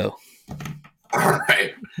 Go. All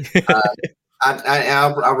right.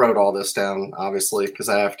 I wrote all this down, obviously, because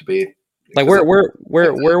I have to be. Like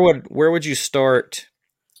where would you start?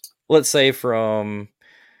 Let's say from,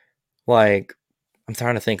 like, I'm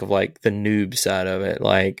trying to think of like the noob side of it.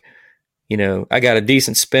 Like, you know, I got a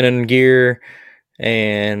decent spinning gear,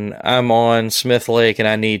 and I'm on Smith Lake, and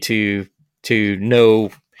I need to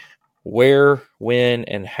know where, when,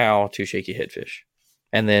 and how to shaky head fish,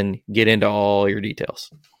 and then get into all your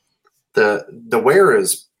details. The where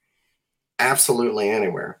is absolutely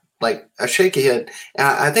anywhere. Like a shaky head.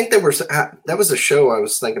 I think that was a show I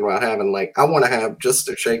was thinking about having. Like, I want to have just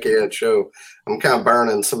a shaky head show. I'm kind of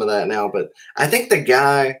burning some of that now, but I think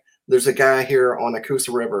there's a guy here on the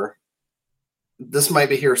Coosa River. This might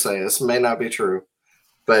be hearsay. This may not be true,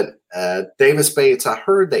 but Davis Bates, I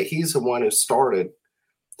heard that he's the one who started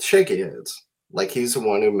shaky heads. Like, he's the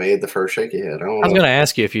one who made the first shaky head. I was going to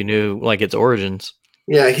ask you if you knew like its origins.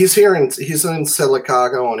 Yeah, he's in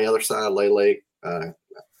Silicago on the other side of Lay Lake, on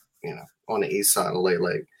the east side of Lay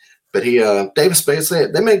Lake. But Davis Bates,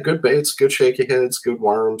 they make good baits, good shaky heads, good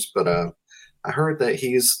worms. But I heard that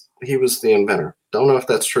he was the inventor. Don't know if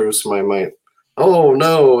that's true. Somebody might, oh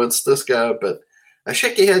no, it's this guy. But a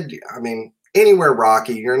shaky head, I mean, anywhere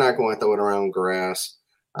rocky, you're not going to throw it around grass.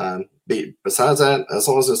 Besides that, as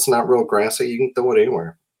long as it's not real grassy, you can throw it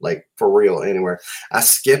anywhere, like for real, anywhere. I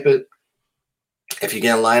skip it. If you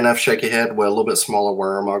get a line enough shaky head with a little bit smaller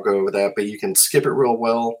worm, I'll go over that, but you can skip it real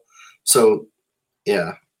well. So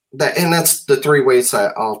yeah, that's the three weights.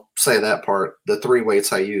 I'll say that part. The three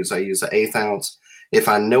weights I use an 1/8 ounce. If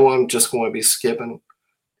I know I'm just going to be skipping,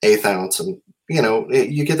 1/8 ounce, and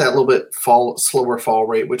you get that little bit slower fall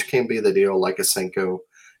rate, which can be the deal, like a Senko.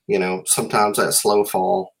 Sometimes that slow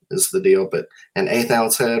fall is the deal, but an 1/8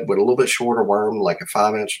 ounce head with a little bit shorter worm, like a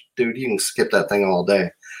 5-inch, dude, you can skip that thing all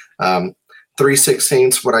day.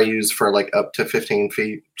 3/16 what I use for like up to 15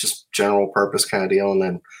 feet, just general purpose kind of deal. And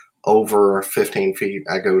then over 15 feet,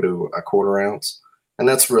 I go to a 1/4 ounce. And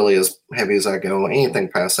that's really as heavy as I go. Anything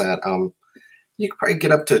past that, you could probably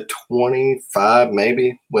get up to 25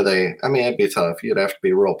 maybe it'd be tough. You'd have to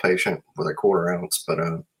be real patient with a 1/4 ounce, but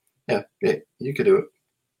you could do it.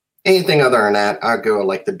 Anything other than that, I'd go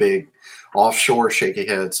like the big offshore shaky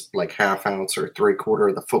heads, like 1/2 ounce or 3/4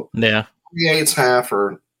 of the foot. Yeah. 3/8 half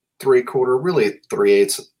or 3/4, really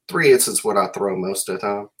 3/8. 3/8 is what I throw most of the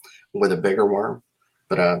time with a bigger worm.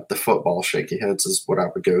 But the football shaky heads is what I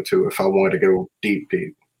would go to if I wanted to go deep.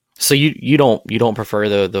 So you don't prefer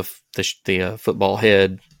the football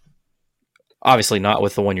head? Obviously not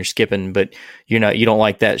with the one you're skipping, but you don't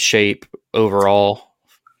like that shape overall.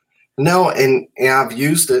 No, and I've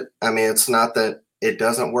used it. I mean, it's not that it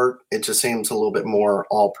doesn't work. It just seems a little bit more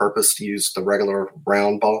all-purpose to use the regular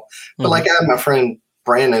round ball. But like I have my friend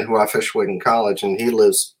Brandon, who I fished with in college, and he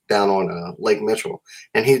lives down on Lake Mitchell,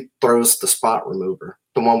 and he throws the spot remover,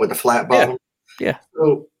 the one with the flat bottom. Yeah.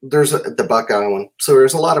 So there's the Buckeye one. So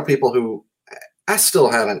there's a lot of people who I still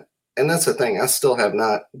haven't, and that's the thing, I still have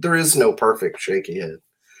not. There is no perfect shaky head.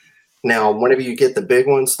 Now, whenever you get the big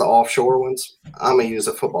ones, the offshore ones, I'm going to use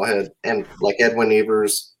a football head. And like Edwin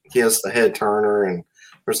Evers, he has the head turner, and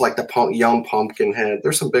There's like the young pumpkin head.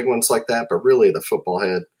 There's some big ones like that, but really the football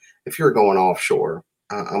head. If you're going offshore,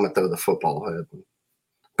 I'm gonna throw the football head.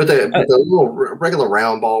 But the little regular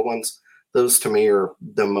round ball ones, those to me are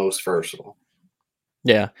the most versatile.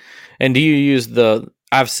 Yeah. And do you use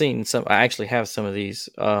I've seen some, I actually have some of these,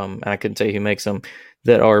 and I couldn't tell you who makes them,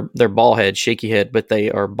 they're ball head, shaky head, but they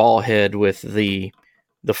are ball head with the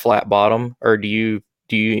flat bottom, or do you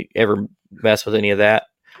ever mess with any of that?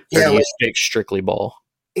 Or do you stick strictly ball?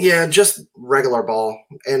 Yeah, just regular ball.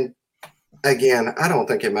 And again, I don't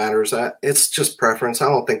think it matters. It's just preference. I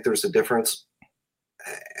don't think there's a difference.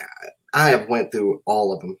 I have went through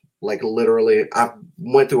all of them. Like literally, I've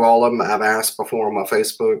went through all of them. I've asked before on my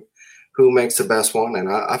Facebook who makes the best one,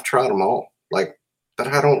 and I've tried them all. Like, but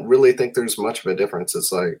I don't really think there's much of a difference.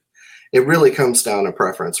 It's like it really comes down to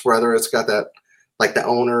preference. Whether it's got that, like the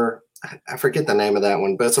owner, I forget the name of that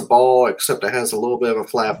one, but it's a ball except it has a little bit of a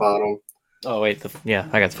flat bottom. Oh wait,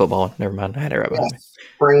 I got the football one. Never mind, I had it right behind me.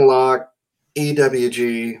 Spring lock,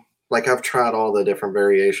 EWG. Like I've tried all the different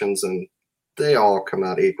variations, and they all come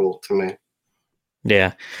out equal to me.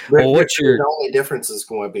 Yeah. Well, the only difference is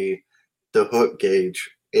going to be the hook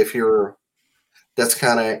gauge. If you're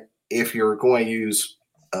going to use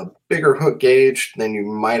a bigger hook gauge, then you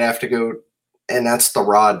might have to go, and that's the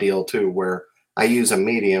rod deal too, where I use a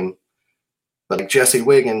medium, but like Jesse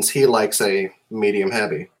Wiggins, he likes a medium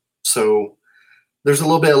heavy. So there's a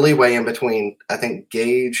little bit of leeway in between, I think,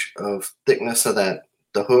 gauge of thickness of the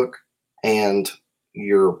hook and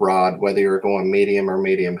your rod, whether you're going medium or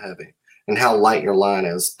medium heavy, and how light your line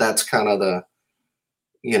is. That's kind of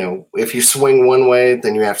if you swing one way,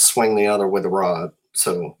 then you have to swing the other with the rod.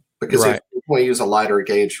 So, because if you want to use a lighter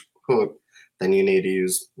gauge hook, then you need to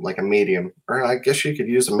use like a medium, or I guess you could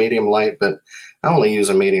use a medium light, but I only use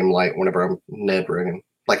a medium light whenever I'm Ned rigging.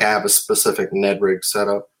 Like I have a specific Ned rig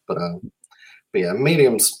setup, but yeah,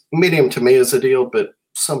 medium to me is a deal, but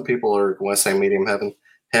some people are going to say medium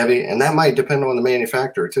heavy, and that might depend on the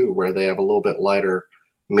manufacturer too, where they have a little bit lighter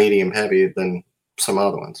medium heavy than some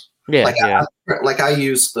other ones. Yeah, I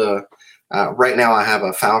use right now I have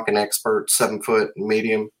a Falcon Expert 7-foot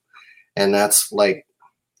medium, and that's like,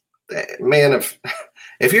 man,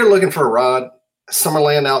 if you're looking for a rod,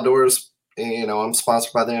 Summerland Outdoors, I'm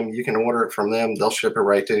sponsored by them. You can order it from them. They'll ship it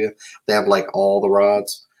right to you. They have like all the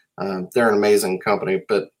rods. They're an amazing company,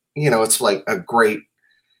 but it's like a great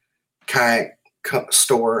kayak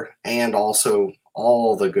store, and also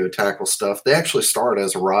all the good tackle stuff. They actually start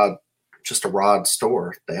as just a rod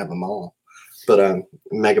store. They have them all, but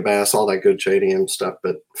Megabass, all that good JDM stuff.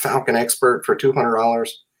 But Falcon Expert for $200,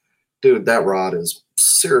 dude, that rod is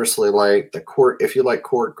seriously like the Court. If you like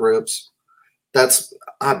Court grips,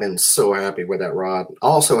 I've been so happy with that rod. I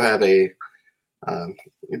also have a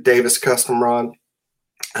Davis custom rod.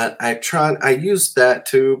 I used that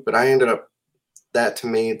too, but I ended up, that to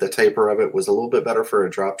me, the taper of it was a little bit better for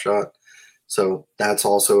a drop shot. So that's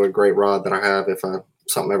also a great rod that I have if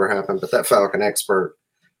something ever happened. But that Falcon Expert,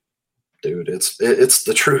 dude, it's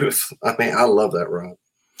the truth. I mean, I love that rod.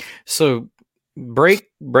 So break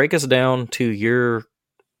us down to your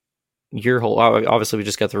whole. Obviously, we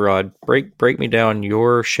just got the rod. Break me down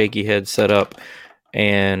your shaky head setup,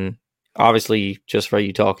 and obviously, just for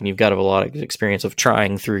you talking, you've got a lot of experience of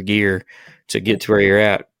trying through gear to get to where you're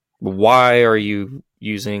at. Why are you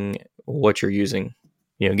using what you're using?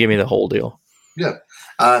 Give me the whole deal. Yeah.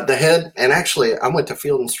 The head, and actually I went to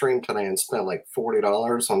Field & Stream today and spent like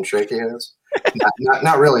 $40 on shaky heads.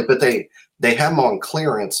 not really, but they have them on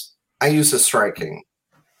clearance. I use the Strike King.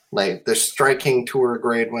 Like the Strike King Tour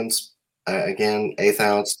grade ones, again, 1/8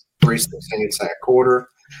 ounce, 3/16 and a quarter.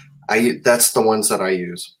 That's the ones that I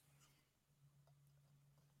use.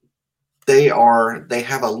 They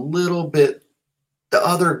have a little bit. The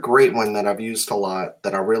other great one that I've used a lot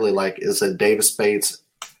that I really like is a Davis Baits.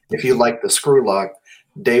 If you like the screw lock,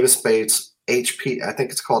 Davis Baits HP, I think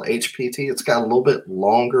it's called HPT. It's got a little bit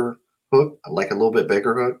longer hook, like a little bit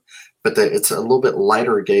bigger hook, but it's a little bit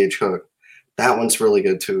lighter gauge hook. That one's really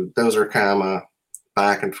good too. Those are kind of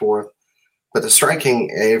back and forth. But the Strike King,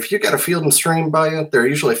 if you got a Field & Stream by you, they're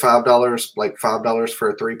usually $5, like $5 for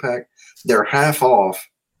a 3-pack. They're half off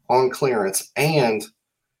on clearance, and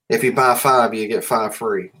if you buy 5, you get 5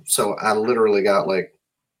 free. So I literally got like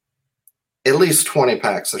at least 20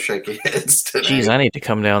 packs of shaky heads today. Jeez, I need to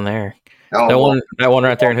come down there. That one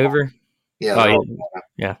right there in Hoover? Yeah.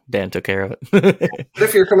 Yeah, Dan took care of it. But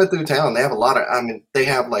if you're coming through town, they have a lot of, they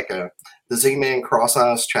have like the Z-Man Cross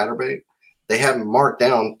Eyes Chatterbait. They have them marked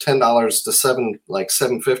down $10 to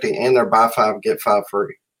 $7.50, and they're buy 5, get 5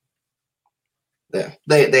 free. Yeah.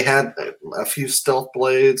 They had a few Stealth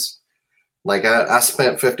Blades. Like I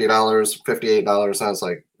spent $50, $58, and I was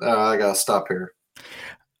like, oh, I gotta stop here.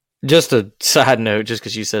 Just a side note, just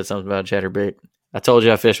because you said something about chatterbait. I told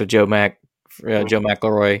you I fished with Joe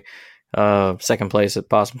McElroy, second place at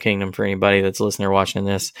Possum Kingdom for anybody that's listening or watching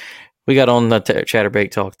this. We got on the chatterbait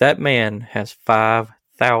talk. That man has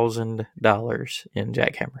 $5,000 in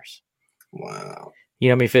jackhammers. Wow. You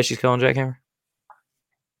know how many fish he's calling jackhammer?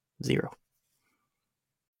 0.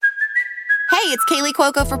 Hey, it's Kaylee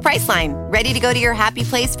Cuoco for Priceline. Ready to go to your happy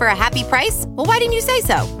place for a happy price? Well, why didn't you say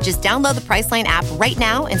so? Just download the Priceline app right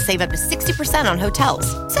now and save up to 60% on hotels.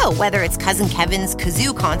 So whether it's Cousin Kevin's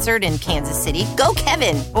Kazoo Concert in Kansas City, go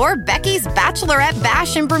Kevin, or Becky's Bachelorette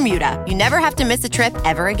Bash in Bermuda, you never have to miss a trip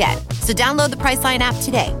ever again. So download the Priceline app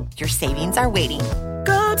today. Your savings are waiting.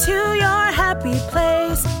 Go to your happy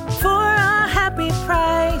place for a happy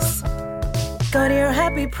price. Go to your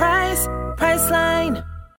happy price, Priceline.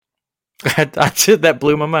 That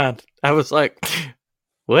blew my mind. I was like,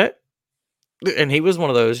 what? And he was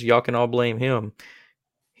one of those, y'all can all blame him.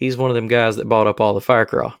 He's one of them guys that bought up all the fire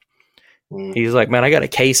craw. He's like, man, I got a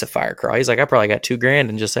case of fire craw. He's like, I probably got $2,000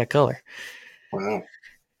 in just that color. Wow.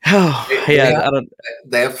 Oh, yeah.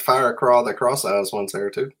 They have fire craw, the cross eyes ones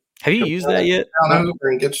there too. Have you used that yet? Down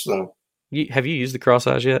over and get you some. Have you used the cross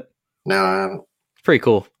eyes yet? No, I haven't. It's pretty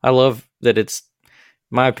cool. I love that it's,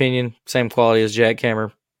 my opinion, same quality as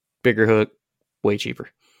jackhammer. Bigger hook, way cheaper.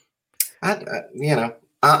 I'm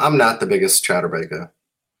not the biggest chatterbait guy.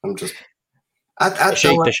 I'm just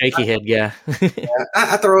the shaky head guy. Yeah,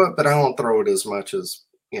 I throw it, but I don't throw it as much as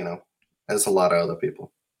as a lot of other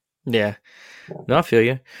people. Yeah, no, I feel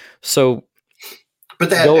you. So,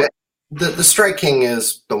 but the Strike King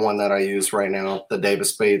is the one that I use right now. The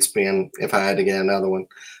Davis baits being if I had to get another one.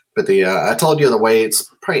 But I told you the weights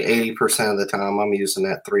probably 80% of the time I'm using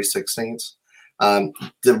that 3/16.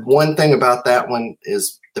 The one thing about that one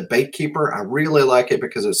is the bait keeper. I really like it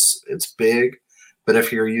because it's big, but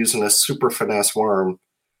if you're using a super finesse worm,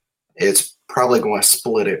 it's probably going to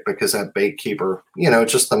split it because that bait keeper,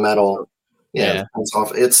 just the metal, it comes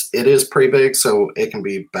off. It is pretty big, so it can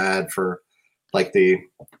be bad for like the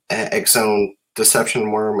X-Zone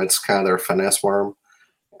Deception worm. It's kind of their finesse worm.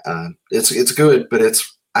 It's good, but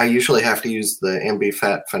I usually have to use the MB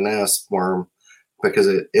Fat finesse worm because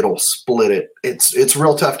it'll split it. It's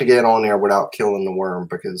real tough to get on there without killing the worm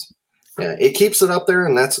because it keeps it up there,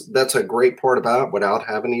 and that's a great part about it without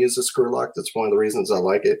having to use a screw lock. That's one of the reasons I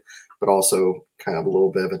like it, but also kind of a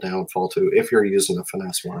little bit of a downfall too if you're using a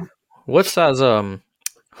finesse worm. What size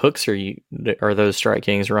hooks are those Strike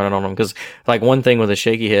Kings running on them? Because like one thing with a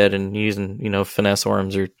shaky head and using finesse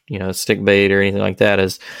worms or stick bait or anything like that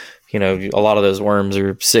is a lot of those worms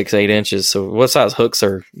are 6-8 inches. So what size hooks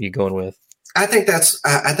are you going with? I think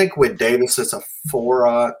with Davis it's a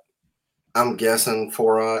 4/0. I'm guessing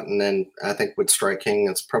 4/0, and then I think with Strike King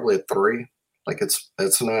it's probably a 3. Like it's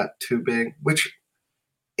not too big, which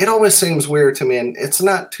it always seems weird to me. And it's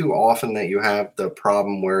not too often that you have the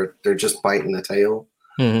problem where they're just biting the tail.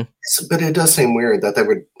 Mm-hmm. But it does seem weird that they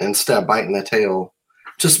would, instead of biting the tail,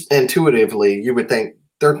 just intuitively you would think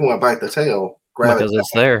they're going to bite the tail, grab because it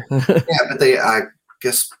it's there. Yeah, but I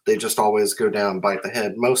guess they just always go down and bite the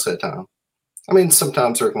head most of the time. I mean,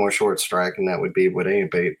 sometimes they're going short strike, and that would be with any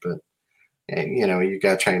bait, but you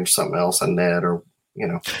got to change something else, a net or they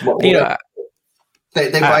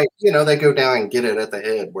bite. They go down and get it at the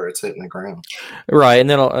head where it's hitting the ground. Right, and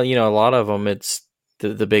then a lot of them it's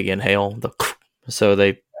the big inhale, so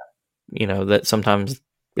they that sometimes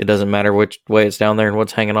it doesn't matter which way it's down there and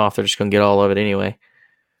what's hanging off, they're just going to get all of it anyway.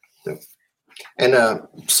 Yeah. And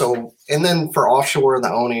and then for offshore,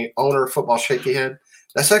 the owner football shaky head.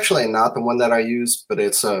 That's actually not the one that I use, but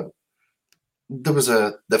it's the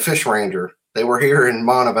Fish Ranger. They were here in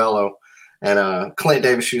Montebello, and Clint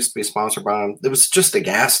Davis used to be sponsored by them. It was just a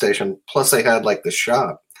gas station. Plus, they had like the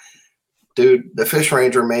shop. Dude, the Fish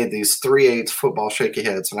Ranger made these 3/8 football shaky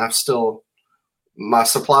heads, and my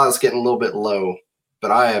supply is getting a little bit low,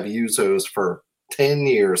 but I have used those for 10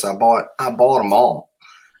 years. I bought them all.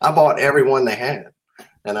 I bought every one they had,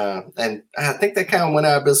 and I think they kind of went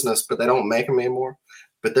out of business, but they don't make them anymore.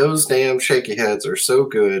 But those damn shaky heads are so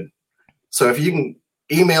good. So if you can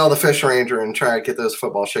email the Fish Ranger and try to get those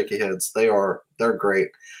football shaky heads, they're great.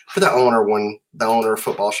 For the owner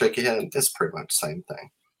football shaky head, it's pretty much the same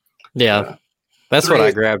thing. Yeah, that's what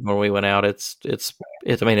I grabbed when we went out. It's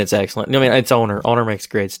excellent. I mean, it's owner. Owner makes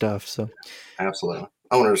great stuff. So absolutely,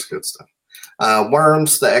 owner's good stuff.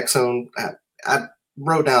 Worms, the X-Zone. I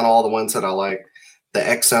wrote down all the ones that I like. The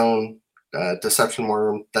X-Zone deception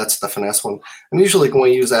worm. That's the finesse one. I'm usually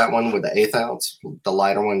going to use that one with the 1/8 ounce, the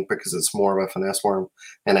lighter one, because it's more of a finesse worm,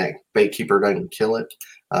 and that bait keeper doesn't kill it.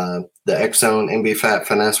 The X-Zone MB Fat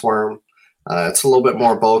finesse worm. It's a little bit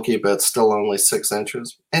more bulky, but it's still only 6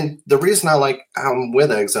 inches. And the reason I'm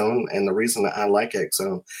with X-Zone, and the reason I like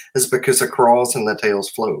X-Zone is because the crawls and the tails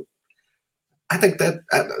float. I think that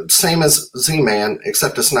same as Z-Man,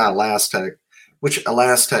 except it's not Elastec, which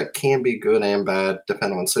Elastec can be good and bad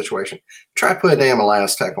depending on the situation. Try put a damn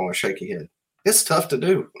Elastec on a shaky head. It's tough to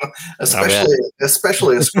do,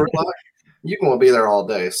 especially a screw lock. You're going to be there all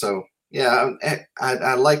day. So yeah,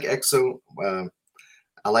 I like X-Zone.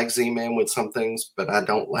 I like Z-Man with some things, but I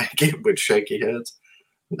don't like it with shaky heads.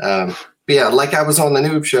 But yeah, like I was on the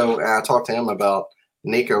Noob Show, and I talked to him about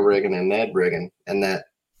Nico rigging and Ned rigging, and that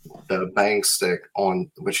the bang stick on,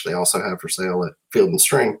 which they also have for sale at Field and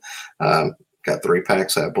Stream, got 3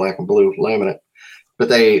 packs at Black and Blue Laminate. But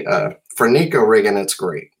they for Nico rigging, it's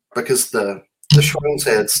great because the shroom's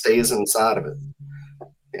head stays inside of it.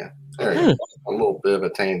 Yeah, there you go. A little bit of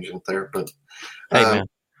a tangent there, but hey man.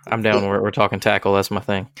 I'm down. We're talking tackle. That's my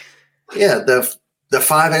thing. Yeah, the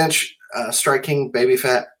 5-inch Strike King Baby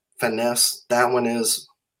Fat finesse. That one is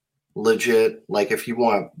legit. Like if you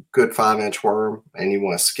want a good 5-inch worm and you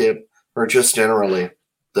want to skip, or just generally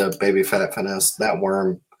the Baby Fat finesse, that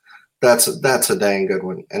worm, that's a dang good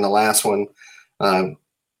one. And the last one, well,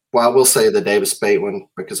 I will say the Davis Bait one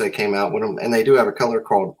because they came out with them, and they do have a color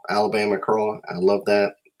called Alabama Crawl. I love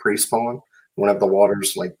that pre-spawn whenever the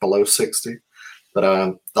water's like below 60.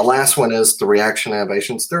 But the last one is the Reaction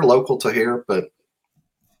Innovations. They're local to here, but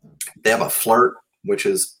they have a Flirt, which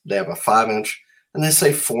is they have a 5-inch, and they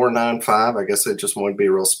say 495. I guess they just want to be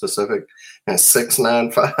real specific, and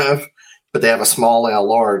 695. But they have a small and a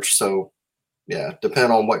large. So yeah,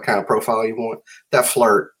 depending on what kind of profile you want, that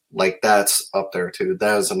Flirt, like that's up there too.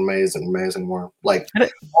 That is an amazing worm. Like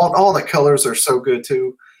all the colors are so good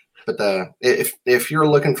too. But if you're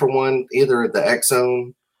looking for one, either the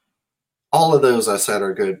X-Zone. All of those I said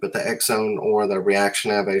are good, but the X-Zone or the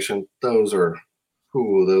Reaction Innovation, those are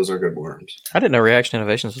good worms. I didn't know Reaction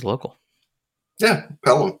Innovations was local. Yeah,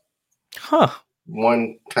 Pelham. Huh.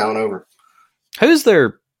 One town over. Who's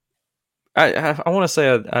their? I want to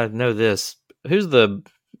say I know this. Who's the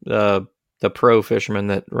pro fisherman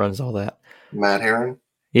that runs all that? Matt Herron.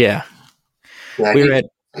 Yeah.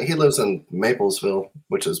 He lives in Maplesville,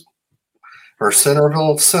 which is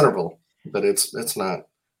Centerville, but it's not.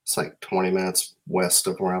 It's like 20 minutes west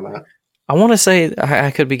of where I'm at. I want to say, I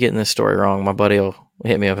could be getting this story wrong. My buddy will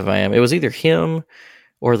hit me up if I am. It was either him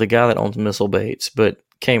or the guy that owns Missile Baits, but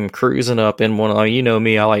came cruising up in one of, you know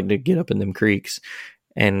me, I like to get up in them creeks,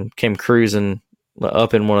 and came cruising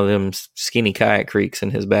up in one of them skinny kayak creeks in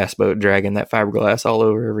his bass boat, dragging that fiberglass all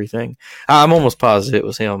over everything. I'm almost positive it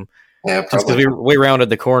was him. Yeah, just because we rounded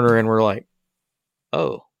the corner and we're like,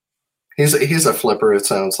 oh. He's a flipper. It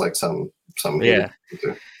sounds like something. Yeah.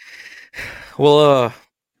 Well,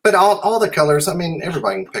 but all the colors, I mean,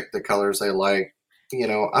 everybody can pick the colors they like. You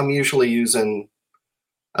know, I'm usually using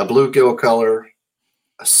a bluegill color,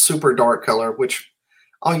 a super dark color, which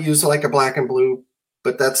I'll use like a black and blue,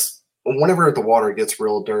 but that's whenever the water gets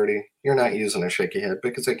real dirty, you're not using a shaky head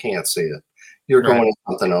because they can't see it. You're going to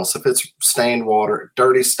something else. If it's stained water,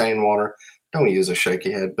 dirty stained water, don't use a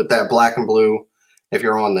shaky head. But that black and blue, if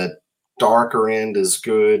you're on the darker end, is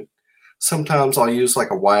good. Sometimes I'll use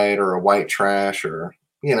like a white or a white trash or,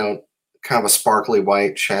 you know, kind of a sparkly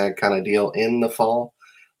white shag kind of deal in the fall.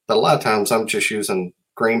 But a lot of times I'm just using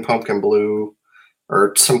green pumpkin blue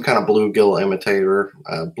or some kind of bluegill imitator,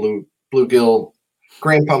 bluegill,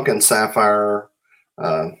 green pumpkin sapphire,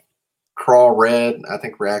 crawl red. I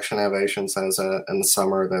think Reaction Innovations has that in the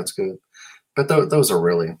summer. That's good. But those are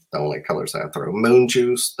really the only colors I throw. Moon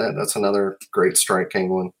Juice, that's another great Strike King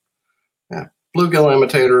one. Yeah. Bluegill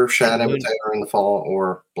imitator, shad imitator in the fall,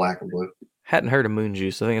 or black and blue. Hadn't heard of Moon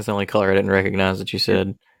Juice. I think it's the only color I didn't recognize that you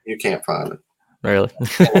said. You can't find it. Really?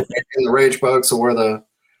 In the Rage Bugs or the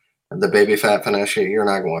Baby Fat Finesse, you're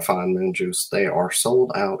not going to find Moon Juice. They are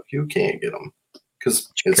sold out. You can't get them because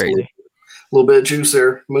it's crazy. A little bit of juice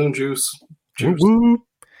there. Moon Juice. Woo-hoo.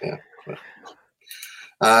 Yeah.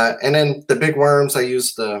 And then the big worms, I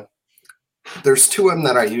use there's 2 of them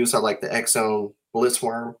that I use. I like the X-Zone Blitz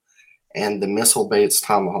worm and the Missile Baits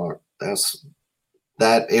Tomahawk. That's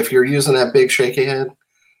that. If you're using that big shaky head,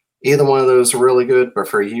 either one of those are really good. But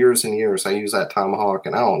for years and years, I use that Tomahawk,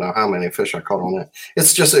 and I don't know how many fish I caught on it.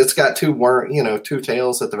 It's got 2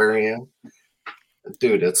 tails at the very end.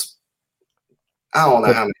 Dude, I don't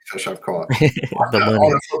know how many fish I've caught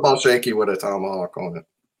on a football shaky with a Tomahawk on it.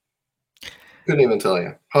 Couldn't even tell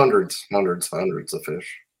you. Hundreds of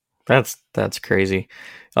fish. That's crazy.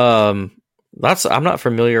 I'm not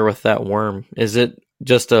familiar with that worm. Is it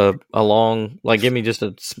just a long, like, give me just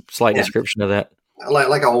a slight description of that.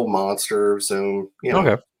 Like an old monster, Zoom,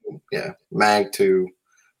 Okay. Yeah, Mag 2.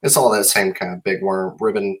 It's all that same kind of big worm,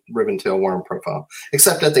 ribbon tail worm profile.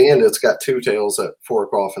 Except at the end, it's got two tails that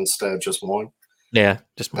fork off instead of just one. Yeah,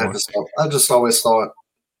 just more. I just always thought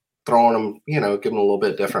throwing them, give them a little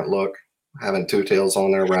bit different look, having two tails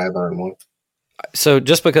on there rather than one. So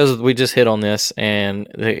just because we just hit on this and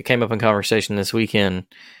it came up in conversation this weekend,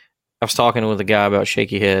 I was talking with a guy about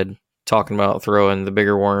shaky head, talking about throwing the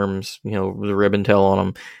bigger worms, the ribbon tail on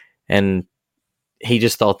them, and he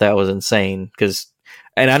just thought that was insane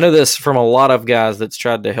and I know this from a lot of guys that's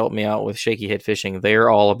tried to help me out with shaky head fishing. They're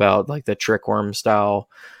all about like the trick worm style,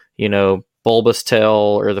 bulbous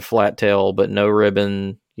tail or the flat tail, but no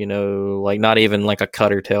ribbon, like not even like a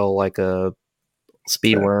cutter tail, like a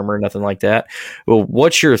speed worm or nothing like that. Well,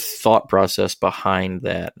 what's your thought process behind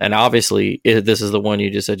that? And obviously this is the one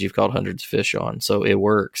you just said you've caught hundreds of fish on, so it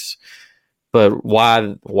works. But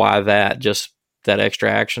why that? Just that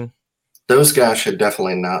extra action? Those guys should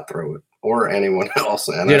definitely not throw it, or anyone else.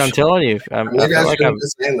 And dude, I'm telling you, I guys like I'm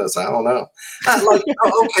just saying this. I don't know.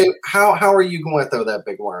 Okay, how are you going to throw that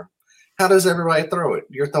big worm? How does everybody throw it?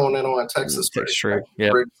 You're throwing it on a Texas rig.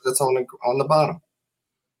 Yeah, it's on the bottom.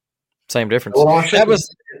 Same difference. Throw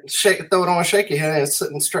it on a shaky head and it's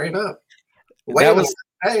sitting straight up.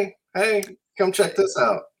 Hey, come check this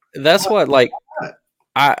out. That's what, like,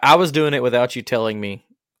 I was doing it without you telling me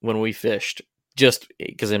when we fished. Just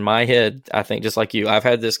because in my head, I think just like you, I've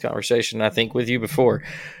had this conversation, I think, with you before.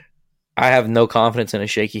 I have no confidence in a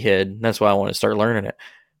shaky head. That's why I want to start learning it.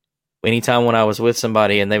 Anytime when I was with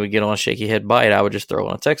somebody and they would get on a shaky head bite, I would just throw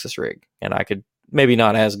on a Texas rig. And I could, maybe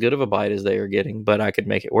not as good of a bite as they were getting, but I could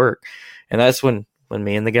make it work. And that's when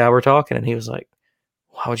me and the guy were talking, and he was like,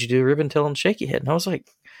 why would you do ribbon tail and shaky head? And I was like,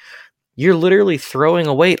 you're literally throwing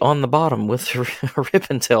a weight on the bottom with a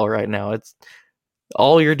ribbon tail right now. It's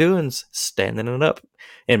all you're doing is standing it up.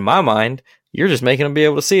 In my mind, you're just making them be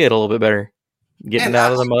able to see it a little bit better. Getting it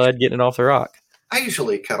out of the mud, getting it off the rock. I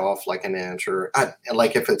usually cut off like an inch, or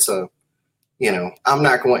like if it's I'm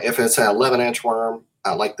not going, if it's an 11-inch worm,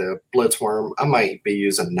 I like the blitz worm, I might be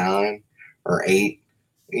using 9 or 8,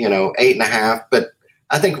 8.5. But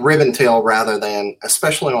I think ribbon tail rather than,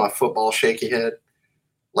 especially on a football shaky head,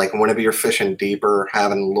 like whenever you're fishing deeper,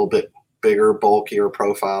 having a little bit bigger, bulkier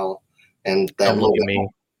profile, and that a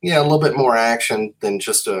little bit more action than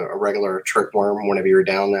just a regular trick worm whenever you're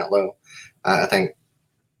down that low. I think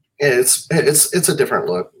it's a different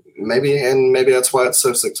look. Maybe that's why it's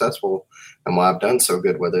so successful and why I've done so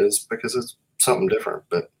good with it, is because it's something different.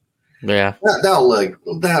 But yeah,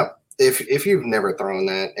 that if you've never thrown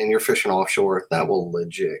that and you're fishing offshore, that will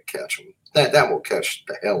legit catch them. That will catch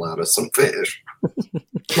the hell out of some fish.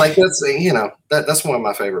 Like that's one of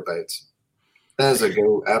my favorite baits. That is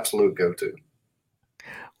absolute go-to.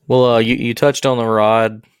 Well, you touched on the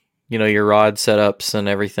rod, your rod setups and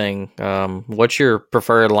everything. What's your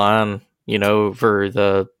preferred line, for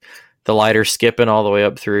the lighter skipping all the way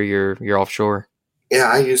up through your offshore? Yeah,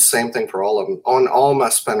 I use the same thing for all of them. On all my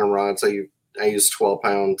spinning rods, I use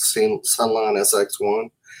 12-pound Sunline SX1.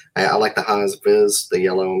 I like the Heinz Viz, the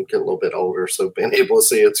yellow. I'm getting a little bit older, so being able to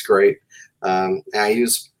see it's great. I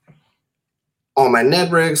use, on my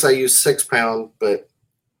Ned rigs, I use 6-pound, but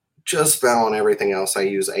just about on everything else, I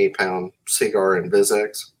use 8-pound Seaguar and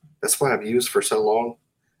VizX. That's what I've used for so long.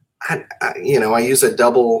 I use a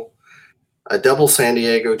double San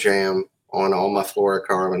Diego Jam on all my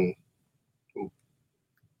fluorocarbon.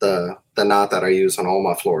 The knot that I use on all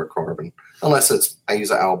my fluorocarbon, unless I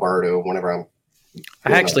use an Alberto whenever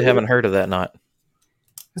I actually haven't heard of that knot.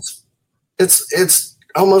 It's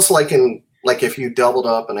almost like if you doubled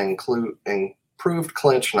up an improved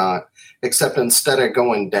clinch knot, except instead of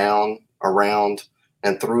going down, around,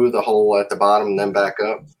 and through the hole at the bottom and then back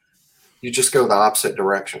up, you just go the opposite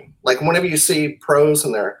direction. Like whenever you see pros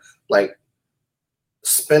and they're like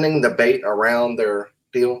spinning the bait around their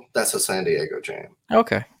deal, that's a San Diego Jam.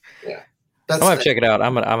 Okay. Yeah. I'm gonna have to check it out.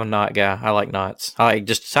 I'm a knot guy. I like knots. I like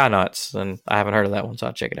just tie knots, and I haven't heard of that one, so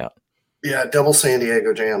I'll check it out. Yeah, double San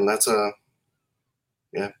Diego Jam. That's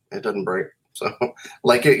it doesn't break. So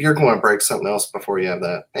you're going to break something else before you have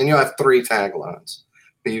that, and you have 3 tag lines.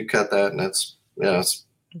 But you cut that, and it's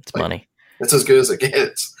money. It's as good as it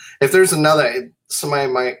gets. If there's another,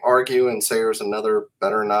 somebody might argue and say there's another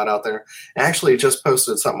better knot out there. I actually just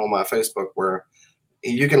posted something on my Facebook where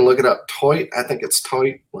you can look it up. Toit, I think it's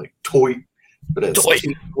Toit, like Toit, but it's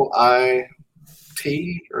T-O-I-T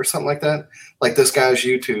or something like that. Like this guy's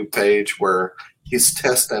YouTube page where he's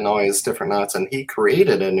testing all his different knots, and he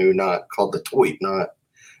created a new knot called the toit knot.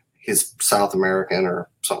 He's South American or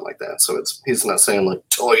something like that. So he's not saying like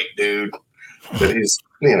toit, dude, but he's,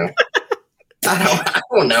 you know, I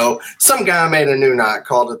don't know. Some guy made a new knot,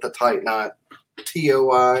 called it the tight knot,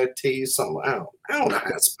 TOIT, something. I don't know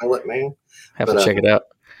how to spell it, man. Have to check it out.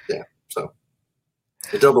 Yeah. So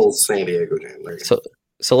the double San Diego Jam. There you go.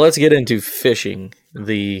 So let's get into fishing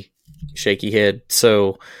the shaky head.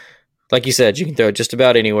 So, like you said, you can throw it just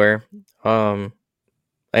about anywhere.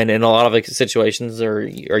 And in a lot of situations, are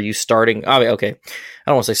you starting? I mean, okay, I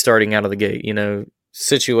don't want to say starting out of the gate. You know,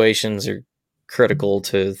 situations are critical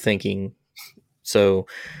to thinking. So,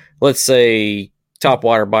 let's say top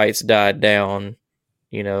water bites died down.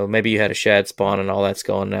 You know, maybe you had a shad spawn and all that's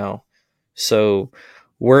gone now. So,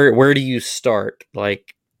 where do you start?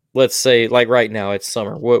 Like, let's say, like right now it's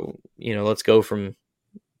summer. Let's go from,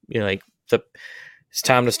 like it's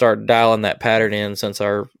time to start dialing that pattern in since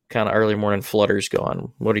our kind of early morning flutter's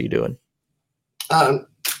gone. What are you doing?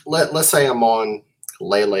 Let's say I'm on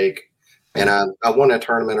Lay Lake, and I won a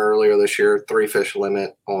tournament earlier this year, 3 fish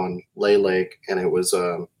limit on Lay Lake, and it was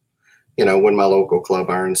when my local club,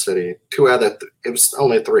 Iron City, it was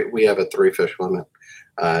only 3. We have a 3 fish limit.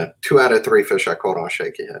 2 out of 3 fish I caught on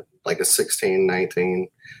shaky head, like a 16, 19,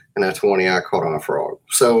 and a 20 I caught on a frog.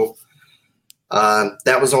 So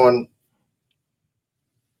that was on.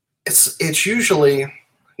 It's usually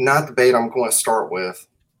not the bait I'm going to start with,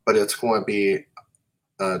 but it's going to be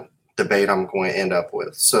the bait I'm going to end up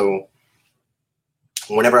with. So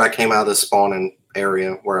whenever I came out of the spawning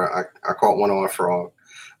area where I caught one on a frog,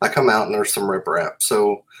 I come out and there's some riprap.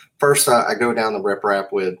 So first I go down the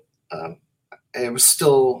riprap with, it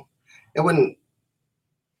wasn't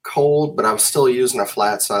cold, but I was still using a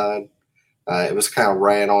flat side. It was kind of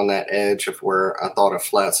right on that edge of where I thought a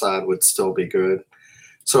flat side would still be good.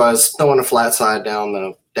 So I was throwing a flat side down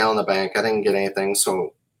the bank. I didn't get anything,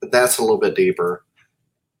 so that's a little bit deeper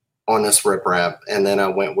on this riprap. And then I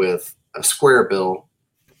went with a square bill.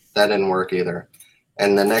 That didn't work either.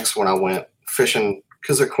 And the next one I went fishing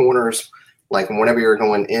because the corners, like whenever you're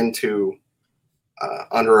going into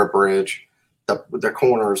under a bridge, the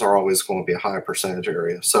corners are always going to be a high percentage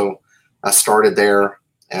area. So I started there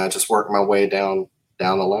and I just worked my way down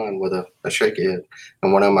the line with a shaky head.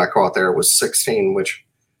 And one of them I caught there was 16, which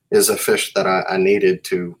is a fish that I needed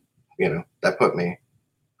to, that put me,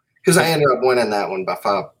 because I ended up winning that one by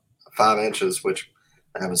 5 inches, which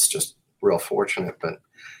I was just real fortunate. But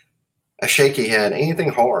a shaky head, anything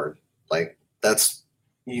hard, like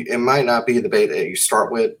it might not be the bait that you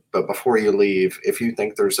start with, but before you leave, if you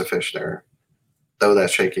think there's a fish there, throw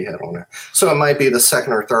that shaky head on there. So it might be the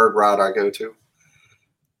second or third rod I go to,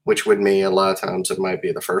 which would mean a lot of times it might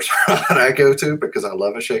be the first rod I go to because I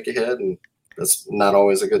love a shaky head, and that's not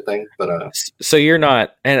always a good thing. But so you're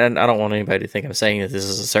not, and I don't want anybody to think I'm saying that this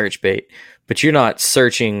is a search bait, but you're not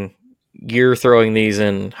searching. You're throwing these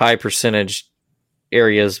in high percentage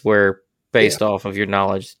areas where, based off of your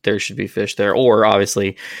knowledge, there should be fish there. Or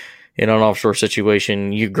obviously, in an offshore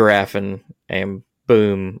situation, you graphing and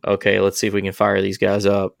boom, okay, let's see if we can fire these guys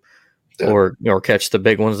up, or catch the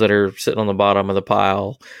big ones that are sitting on the bottom of the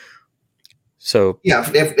pile. So yeah,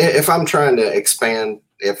 if I'm trying to expand,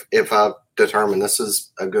 if I determine this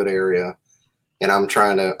is a good area, and I'm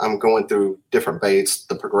going through different baits,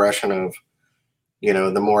 the progression of,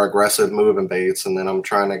 the more aggressive moving baits, and then I'm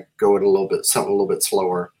trying to go at something a little bit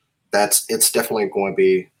slower. It's definitely going to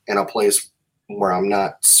be in a place where I'm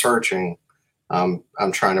not searching. I'm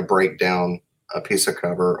trying to break down a piece of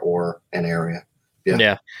cover or an area.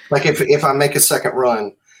 Yeah. Like if I make a second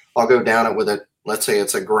run, I'll go down it with let's say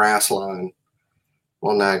it's a grass line.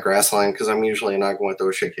 Well, not a grass line, because I'm usually not going to throw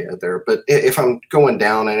a shaky head there. But if I'm going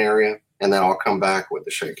down an area, and then I'll come back with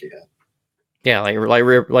the shaky head. Yeah, like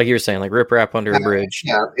you were saying, like riprap under a bridge.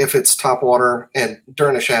 Yeah, if it's top water and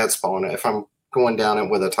during a shad spawn, if I'm going down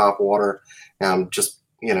it with a top water, just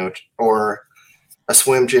or a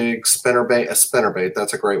swim jig, a spinnerbait.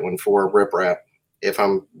 That's a great one for riprap. If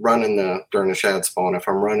I'm running during the shad spawn, if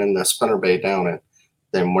I'm running the spinnerbait down it,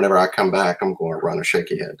 then whenever I come back, I'm going to run a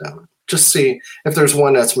shaky head down it. Just see if there's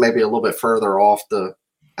one that's maybe a little bit further off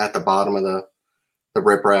at the bottom of the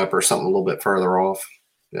riprap or something a little bit further off.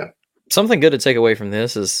 Yeah. Something good to take away from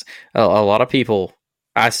this is a lot of people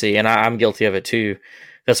I see, and I'm guilty of it too.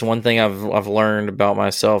 That's one thing I've learned about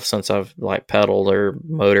myself since I've pedaled or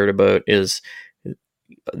motored a boat is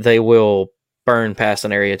they will burn past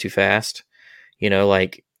an area too fast.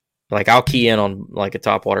 Like I'll key in on like a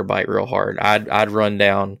topwater bite real hard. I'd run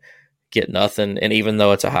down, get nothing, and even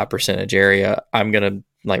though it's a high percentage area, I'm gonna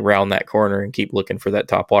round that corner and keep looking for that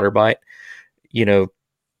topwater bite.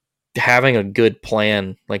 having a good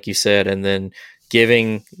plan, like you said, and then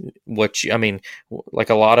giving like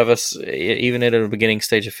a lot of us, even at a beginning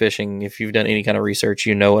stage of fishing, if you've done any kind of research,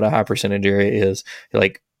 you know what a high percentage area is.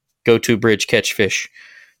 Like, go to bridge, catch fish,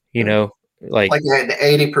 like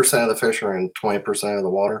 80% of the fish are in 20% of the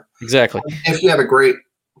water. Exactly. If you have a great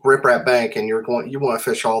riprap bank and you want to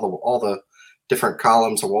fish all the different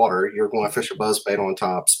columns of water, you're going to fish a buzzbait on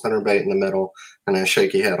top, spinnerbait in the middle, and a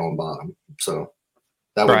shaky head on bottom. So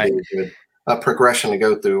that would be a progression to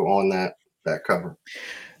go through on that cover.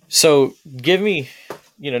 So give me,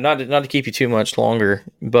 not to keep you too much longer,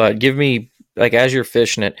 but give me, like, as you're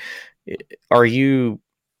fishing it,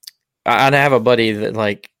 I have a buddy that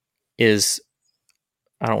like is,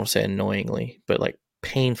 I don't want to say annoyingly, but like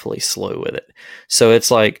painfully slow with it. So it's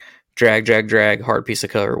like drag, hard piece of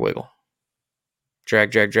cover, wiggle.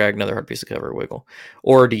 Drag, another hard piece of cover, wiggle.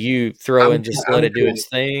 Or do you throw and just let it do its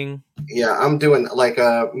thing? Yeah, I'm doing like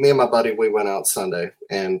me and my buddy, we went out Sunday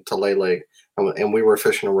and to Lay Lake, and we were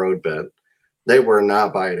fishing a road bed. They were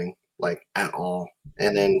not biting like at all.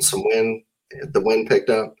 And then the wind picked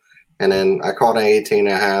up, and then I caught an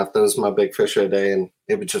 18.5. That was my big fish of the day, and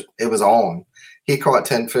it was on. He caught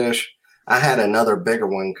 10 fish. I had another bigger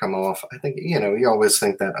one come off. I think, you always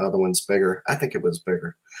think that other one's bigger. I think it was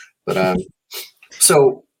bigger, but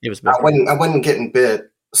so it was I wasn't getting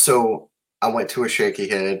bit. So I went to a shaky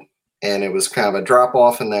head, and it was kind of a drop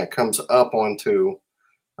off, and that comes up onto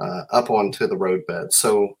the road bed.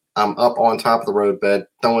 So I'm up on top of the road bed,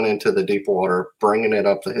 throwing into the deep water, bringing it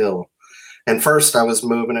up the hill. And first I was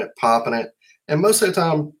moving it, popping it. And most of the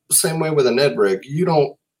time, same way with a Ned rig, you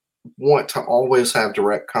don't want to always have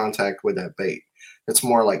direct contact with that bait. It's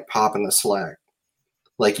more like popping the slack.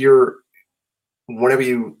 Like whenever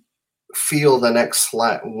you feel the next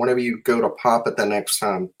slack, whenever you go to pop it the next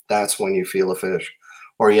time, that's when you feel a fish.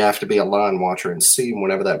 Or you have to be a line watcher and see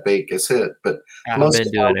whenever that bait gets hit. But I've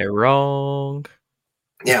been doing it wrong.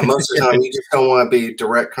 Yeah, most of the time you just don't want to be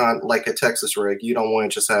direct like a Texas rig. You don't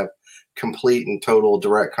want to just have complete and total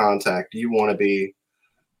direct contact. You want to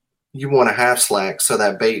have slack so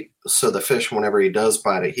that bait, so the fish, whenever he does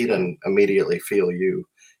bite it, he doesn't immediately feel you.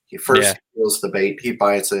 He first feels the bait, he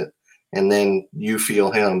bites it, and then you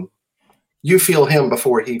feel him. You feel him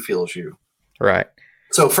before he feels you. Right.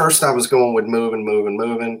 So first I was going with moving,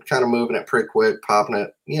 kind of moving it pretty quick, popping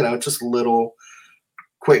it, just little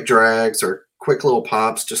quick drags or quick little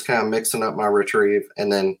pops, just kind of mixing up my retrieve.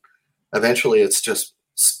 And then eventually it's just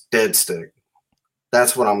dead stick.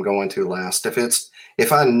 That's what I'm going to last.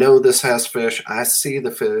 If I know this has fish, I see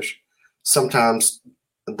the fish, sometimes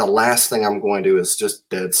the last thing I'm going to do is just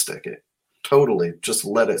dead stick it. Totally. Just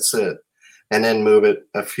let it sit and then move it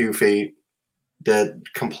a few feet,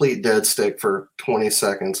 complete dead stick for 20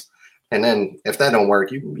 seconds. And then if that don't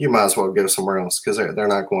work, you might as well go somewhere else because they're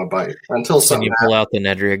not going to bite until something. Can you pull out the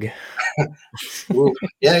Ned rig?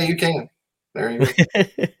 Yeah, you can. There you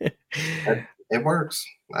go. It works.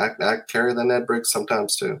 I carry the Ned rig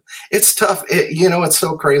sometimes too. It's tough. It's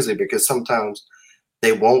so crazy because sometimes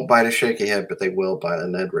they won't bite a shaky head, but they will bite a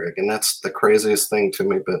Ned rig, and that's the craziest thing to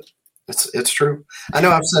me. But it's true. I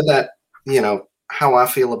know I've said that. How I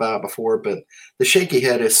feel about it before, but the shaky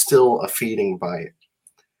head is still a feeding bite.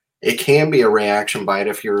 It can be a reaction bite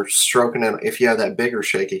if you're stroking it. If you have that bigger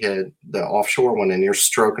shaky head, the offshore one, and you're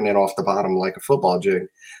stroking it off the bottom like a football jig,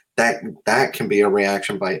 that can be a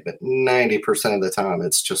reaction bite. But 90% of the time,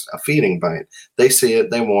 it's just a feeding bite. They see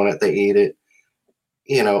it, they want it, they eat it.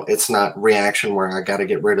 It's not reaction where I got to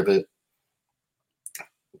get rid of it.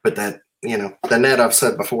 But that, the net I've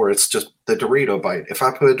said before, it's just the Dorito bite. If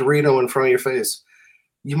I put a Dorito in front of your face,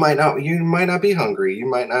 you might not be hungry. You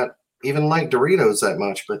might not even like Doritos that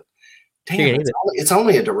much, but damn, it's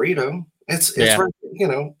only a Dorito. It's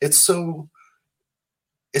so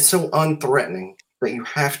unthreatening that you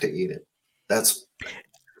have to eat it.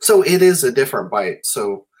 So it is a different bite.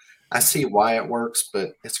 So I see why it works, but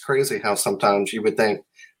it's crazy how sometimes you would think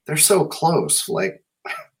they're so close. Like,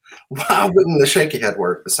 why wouldn't the shaky head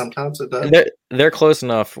work? But sometimes it does. They're close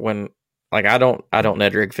enough when, like, I don't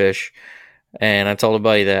Ned rig fish, and I told a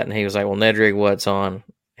buddy that, and he was like, "Well, Ned rig, what's on?"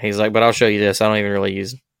 He's like, "But I'll show you this. I don't even really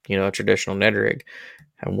use a traditional Ned rig."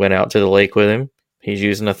 I went out to the lake with him. He's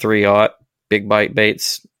using a 3/0 big bite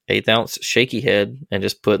baits 1/8 ounce shaky head and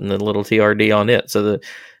just putting the little TRD on it. So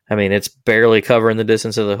it's barely covering the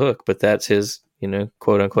distance of the hook, but that's his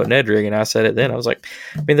quote unquote Ned rig. And I said it then. I was like,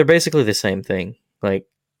 they're basically the same thing. Like,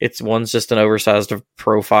 one's just an oversized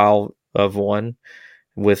profile of one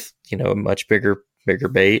with, a much bigger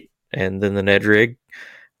bait. And then the Ned rig,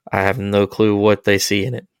 I have no clue what they see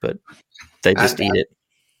in it, but they just eat it.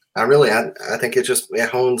 I think it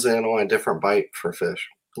hones in on a different bite for fish.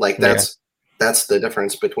 Like that's the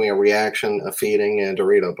difference between a reaction, a feeding, and a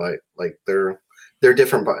Dorito bite. Like they're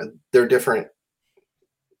different, they're different,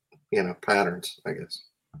 patterns, I guess.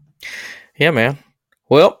 Yeah, man.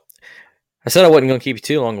 Well, I said I wasn't going to keep you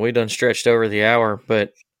too long. We done stretched over the hour,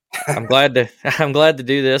 but I'm glad to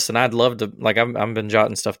do this, and I'd love to. Like I've been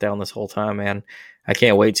jotting stuff down this whole time, man. I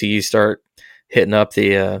can't wait till you start hitting up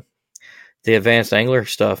the advanced angler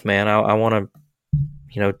stuff, man. I want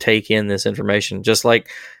to, take in this information just like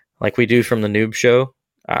we do from the Noob Show.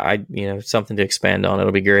 Something to expand on.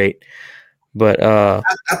 It'll be great. But I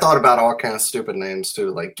thought about all kinds of stupid names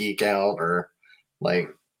too, like Geek Out or like,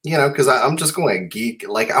 because I'm just going to geek.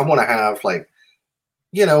 Like I want to have like,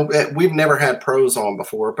 we've never had pros on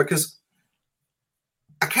before because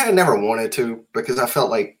I kind of never wanted to, because I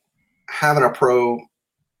felt like having a pro.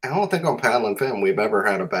 I don't think on Paddle and Fin we've ever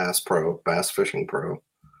had a bass fishing pro.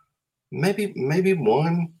 Maybe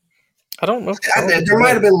one. I don't know. There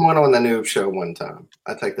might have been one on the Noob Show one time.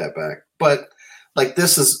 I take that back. But like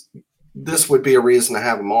this would be a reason to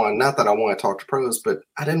have them on. Not that I want to talk to pros, but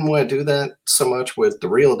I didn't want to do that so much with the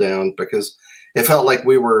Reel Down because it felt like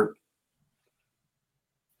we were.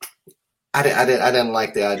 I didn't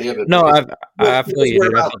like the idea of it. No, I feel you. We're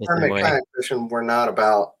about tournament kayak fishing. We're not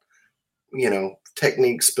about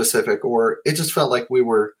technique specific, or it just felt like we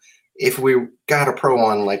were. If we got a pro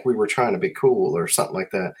on, like we were trying to be cool or something like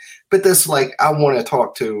that. But this, like, I want to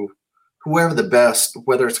talk to whoever the best,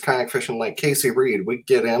 whether it's kayak fishing, like Casey Reed, we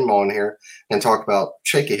get him on here and talk about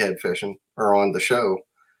shaky head fishing or on the show.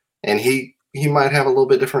 And he might have a little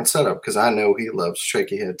bit different setup because I know he loves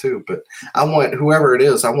shaky head too. But I want whoever it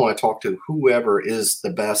is, I want to talk to whoever is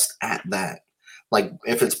the best at that. Like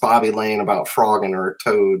if it's Bobby Lane about frogging or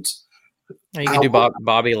toads. You can do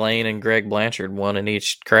Bobby Lane and Greg Blanchard, one in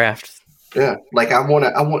each craft. Yeah, like I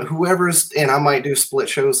want whoever's, and I might do split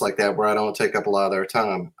shows like that where I don't take up a lot of their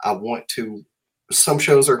time. I want to. Some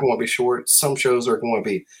shows are going to be short. Some shows are going to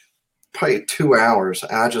be probably 2 hours.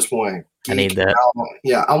 I just want to. I need that.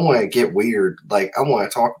 I want to get weird. Like I want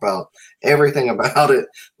to talk about everything about it,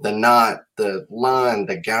 the knot, the line,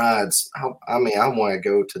 the guides. I want to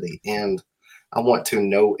go to the end. I want to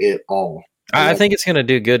know it all. I think it's going to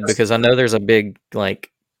do good because I know there's a big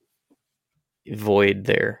void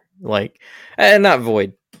there, and not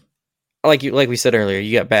void, like we said earlier.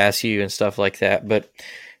 You got Bass Hugh and stuff like that, but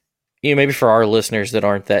maybe for our listeners that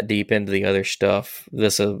aren't that deep into the other stuff,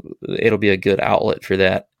 it'll be a good outlet for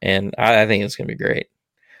that, and I think it's going to be great.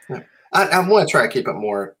 Yeah. I want to try to keep it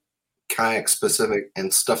more kayak specific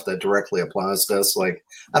and stuff that directly applies to us. Like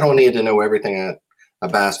I don't need to know everything at a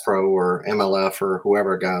Bass Pro or MLF or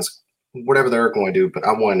whoever guys. Whatever they're going to do, but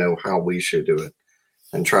I want to know how we should do it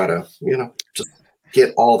and try to, just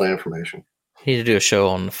get all the information. You need to do a show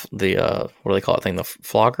on the, what do they call it thing? The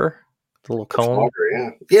flogger? The little cone?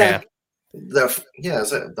 Flogger, yeah.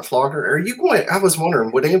 Is it the flogger? Are you going, I was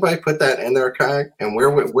wondering, would anybody put that in their kayak and where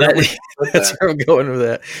would you put that's that? where I'm going with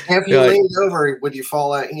that. If you leaned over, would you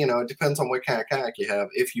fall out? It depends on what kind of kayak you have,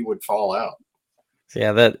 if you would fall out.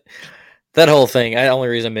 Yeah, that whole thing, the only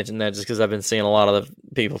reason I mentioned that is because I've been seeing a lot of the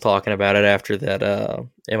people talking about it after that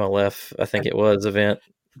MLF, I think it was, event.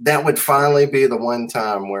 That would finally be the one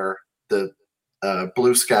time where the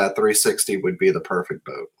Blue Sky 360 would be the perfect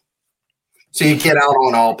boat. So you get out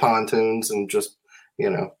on all pontoons and just,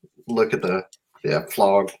 look at the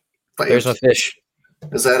flog. There's my fish.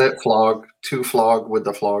 Is that it? Flog? 2 flog with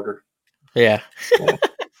the flogger? Yeah.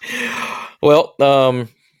 Well,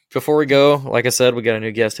 before we go, like I said, we got a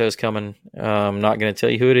new guest host coming. I'm not going to tell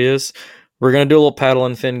you who it is. We're going to do a little Paddle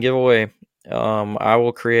and Fin giveaway. I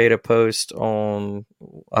will create a post on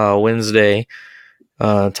Wednesday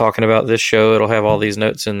talking about this show. It'll have all these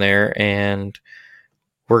notes in there, and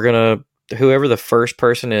we're going to, whoever the first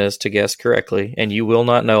person is to guess correctly, and you will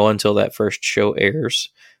not know until that first show airs,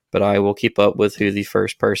 but I will keep up with who the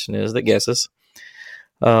first person is that guesses.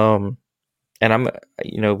 And I'm,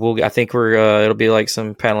 I think it'll be like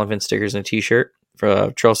some Paddle and Fin stickers and a t-shirt for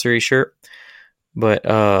a Trail Series shirt. But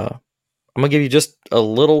I'm going to give you just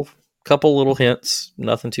a couple little hints,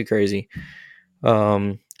 nothing too crazy.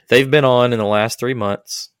 They've been on in the last 3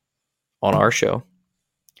 months on our show.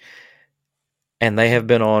 And they have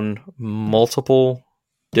been on multiple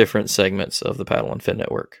different segments of the Paddle and Fin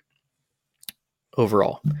Network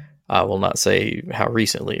overall. I will not say how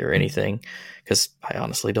recently or anything because I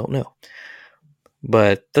honestly don't know.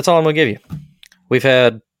 But that's all I'm going to give you.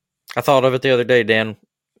 I thought of it the other day, Dan.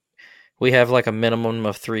 We have like a minimum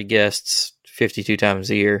of 3 guests 52 times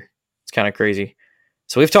a year. It's kind of crazy.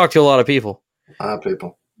 So we've talked to a lot of people. A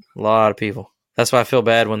lot of people. That's why I feel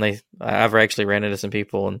bad when I've actually ran into some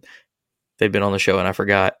people and they've been on the show and I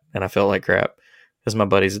forgot and I felt like crap. because my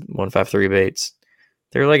buddies 153 Baits.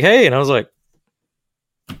 They were like, "Hey," and I was like,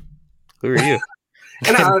 "Who are you?"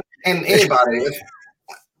 and anybody.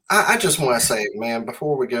 I just want to say, man,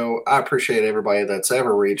 before we go, I appreciate everybody that's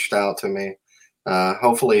ever reached out to me.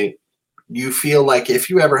 Hopefully, you feel like if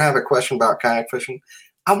you ever have a question about kayak fishing,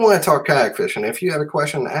 I want to talk kayak fishing. If you have a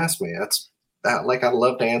question, ask me. I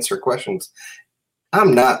love to answer questions.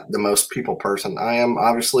 I'm not the most people person. I am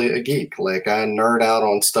obviously a geek. Like, I nerd out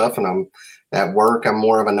on stuff, and I'm at work. I'm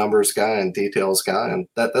more of a numbers guy and details guy, and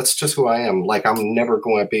that's just who I am. Like, I'm never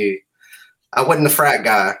going to be. I wasn't the frat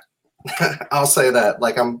guy. I'll say that.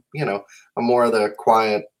 Like, I'm more of the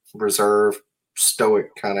quiet, reserved,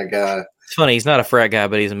 stoic kind of guy. It's funny. He's not a frat guy,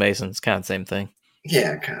 but he's a Mason. It's kind of the same thing.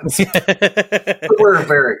 Yeah, kind of. But we're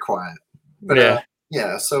very quiet. But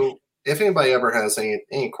yeah. So if anybody ever has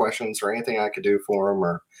any questions or anything I could do for them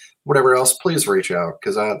or whatever else, please reach out,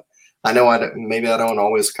 because I know maybe I don't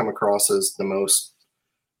always come across as the most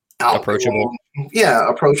approachable. Yeah,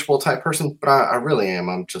 approachable type person, but I really am.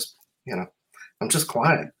 I'm just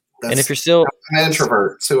quiet. And if you're still an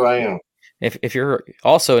introvert, that's who I am. If you're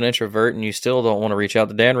also an introvert and you still don't want to reach out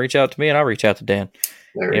to Dan, reach out to me and I'll reach out to Dan.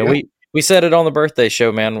 There you go. We said it on the birthday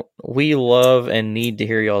show, man. We love and need to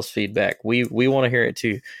hear y'all's feedback. We want to hear it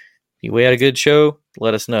too. If we had a good show,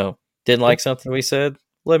 let us know. Didn't like something we said,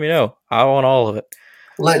 let me know. I want all of it.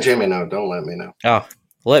 Let Jimmy know. Don't let me know. Oh,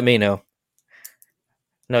 let me know.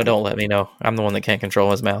 No, don't let me know. I'm the one that can't control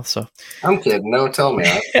his mouth. So I'm kidding. No, tell me.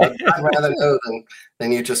 I'd rather know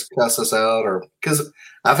than you just cuss us out, or because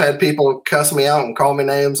I've had people cuss me out and call me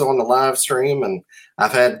names on the live stream, and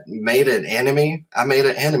I've made an enemy. I made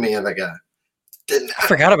an enemy of a guy. I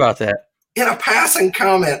forgot about that. In a passing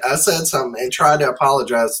comment, I said something and tried to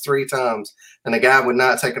apologize 3 times, and the guy would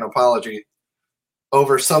not take an apology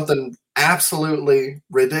over something absolutely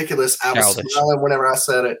ridiculous. I was smiling whenever I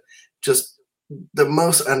said it. Just the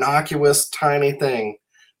most innocuous, tiny thing.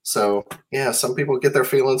 So, yeah, some people get their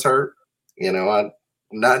feelings hurt. I'm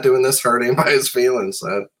not doing this to hurt anybody's feelings.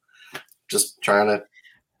 I'm just trying to.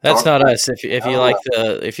 That's not us.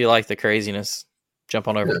 If you like the craziness, jump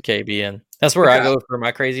on over to KBN. That's where I go for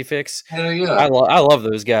my crazy fix. Hell yeah. I love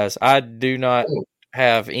those guys. I do not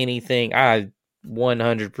have anything. I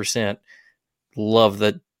 100% love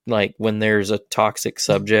when there's a toxic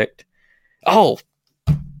subject. Oh,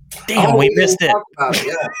 damn, we missed it.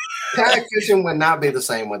 Kayak fishing would not be the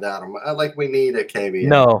same without them. We need a KBN.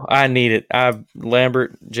 No, I need it.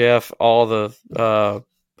 Lambert, Jeff, all the oh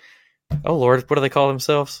Lord, what do they call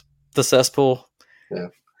themselves? The cesspool. Yeah.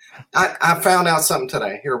 I found out something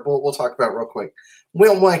today. Here, we'll talk about it real quick. We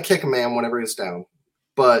don't want to kick a man whenever he's down,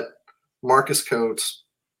 but Marcus Coates,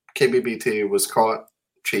 KBBT, was caught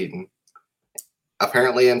cheating.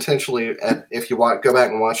 Apparently intentionally. If you go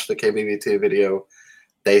back and watch the KBBT video,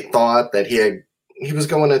 they thought that he was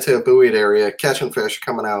going into a buoyed area, catching fish,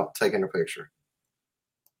 coming out, taking a picture.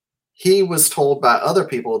 He was told by other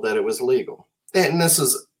people that it was legal. And this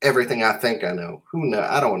is everything I think I know. Who knows?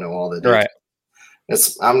 I don't know all the details. Right.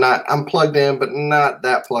 I'm plugged in, but not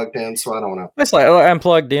that plugged in, so I don't know. It's like I'm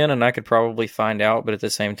plugged in and I could probably find out, but at the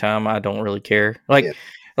same time, I don't really care. Like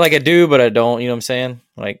I do, but I don't, you know what I'm saying?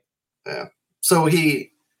 Yeah. So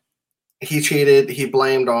he cheated. He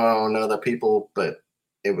blamed on other people, but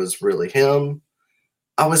it was really him.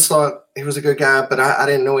 I always thought he was a good guy, but I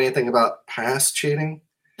didn't know anything about past cheating.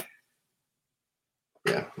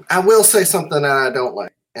 Yeah. I will say something that I don't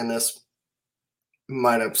like, and this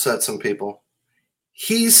might upset some people.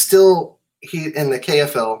 He in the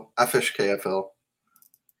KFL, I fish KFL.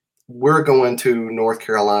 We're going to North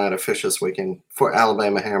Carolina to fish this weekend for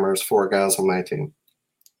Alabama Hammers, 4 guys on my team.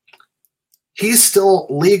 He's still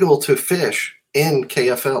legal to fish in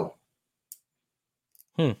KFL.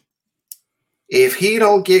 If he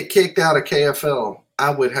don't get kicked out of KFL, I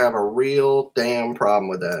would have a real damn problem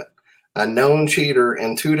with that. A known cheater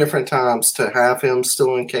and 2 different times to have him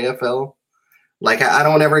still in KFL. I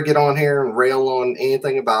don't ever get on here and rail on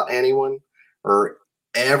anything about anyone or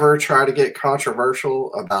ever try to get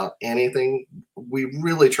controversial about anything. We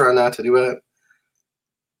really try not to do it.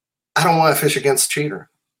 I don't want to fish against a cheater.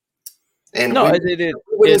 And no, we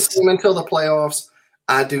didn't see him until the playoffs.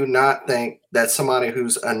 I do not think that somebody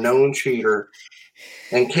who's a known cheater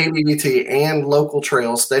and KBBT and local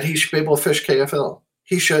trails that he should be able to fish KFL.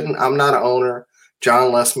 He shouldn't. I'm not an owner.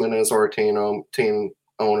 John Lessman is our team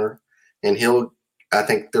owner, and I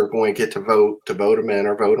think they're going to get to vote him in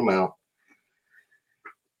or vote him out.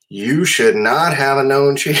 You should not have a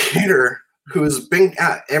known cheater who's been.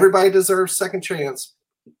 Everybody deserves second chance.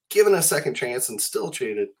 Given a second chance and still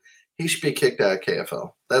cheated. he should be kicked out of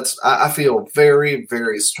KFL. I feel very,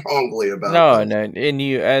 very strongly about that. No, and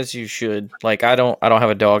you, as you should. Like, I don't have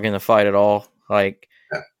a dog in the fight at all. Like,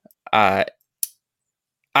 yeah.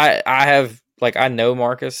 I have, like, I know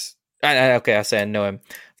Marcus. I say I know him.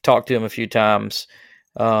 I've talked to him a few times.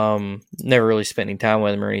 Never really spent any time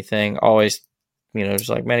with him or anything. Always, just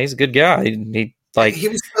like, man, he's a good guy. He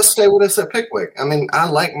was supposed to stay with us at Pickwick. I mean, I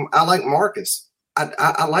like Marcus.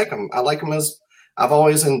 I like him. I like him as I've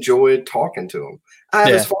always enjoyed talking to him. I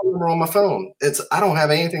have his phone number on my phone. I don't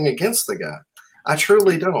have anything against the guy. I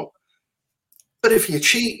truly don't. But if you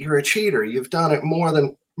cheat, you're a cheater. You've done it more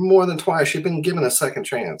than twice. You've been given a second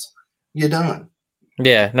chance. You're done.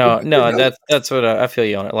 Yeah, no, that's what I feel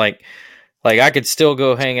you on it. Like I could still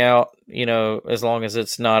go hang out, as long as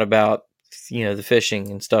it's not about, the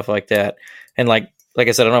fishing and stuff like that. And like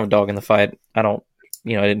I said, I don't have a dog in the fight. I don't, I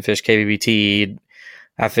didn't fish KBBT.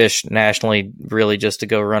 I fish nationally really just to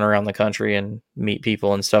go run around the country and meet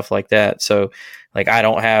people and stuff like that. So like, I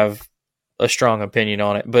don't have a strong opinion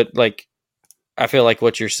on it, but like, I feel like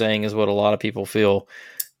what you're saying is what a lot of people feel,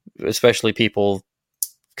 especially people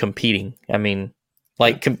competing. I mean,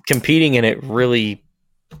 like competing in it really,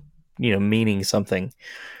 meaning something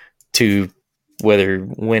to whether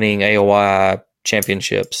winning AOY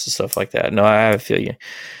championships, stuff like that. No, I feel you.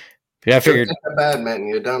 Yeah, I figured. Badminton,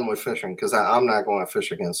 you're done with fishing because I'm not going to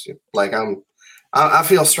fish against you. Like I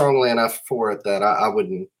feel strongly enough for it that I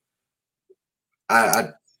wouldn't.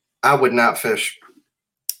 I would not fish.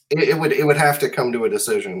 It would have to come to a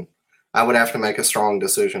decision. I would have to make a strong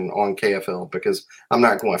decision on KFL because I'm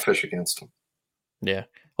not going to fish against them. Yeah.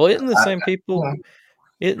 Well, isn't the same people?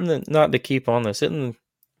 Not to keep on this? Isn't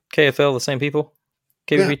KFL the same people?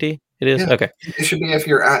 KBBT? Yeah. It is? Yeah. Okay. It should be if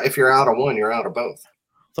you're out of one, you're out of both.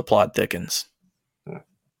 The plot thickens. Yeah.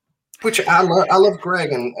 Which I love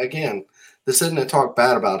Greg, and again, this isn't to talk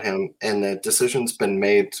bad about him, and the decision's been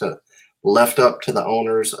made left up to the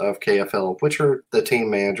owners of KFL, which are the team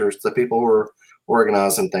managers, the people who are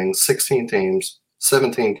organizing things, 16 teams,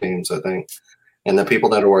 17 teams, I think, and the people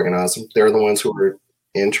that organize them, they're the ones who are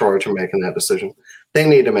in charge of making that decision. They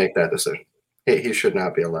need to make that decision. He should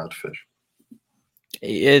not be allowed to fish.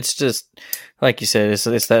 It's just like you said.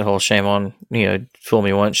 It's that whole shame on fool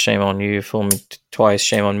me once, shame on you. Fool me twice,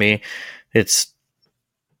 shame on me. It's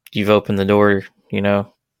you've opened the door.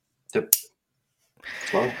 Yep.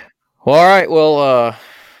 Well, all right. Well,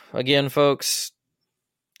 again, folks,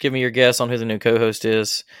 give me your guess on who the new co-host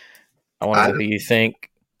is. I want to know who you think.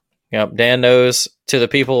 Yep, Dan knows. To the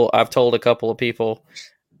people, I've told a couple of people.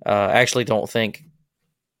 Actually, don't think.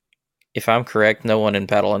 If I'm correct, no one in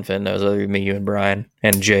Paddle and Fin knows other than me, you, and Brian,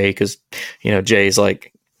 and Jay, because, Jay's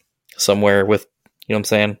like somewhere with,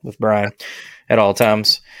 with Brian at all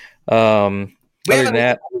times. Other than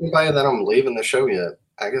that, anybody that I'm leaving the show yet.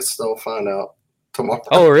 I guess they'll find out tomorrow.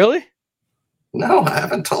 Oh, really? No, I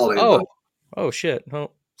haven't told anybody. Oh shit.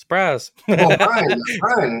 Oh, surprise. Well, Brian.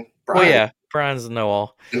 Oh, yeah. Brian's the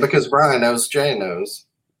know-all. And because Brian knows, Jay knows.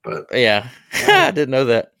 But yeah. I didn't know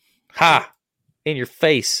that. Ha! In your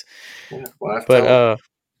face. Yeah, well, but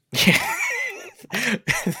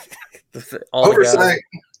oversight.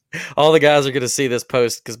 All the guys are going to see this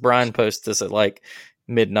post because Brian posts this at like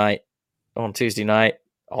midnight on Tuesday night.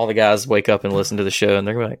 All the guys wake up and listen to the show, and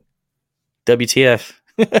they're like, "WTF?"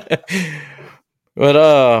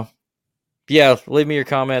 But yeah, leave me your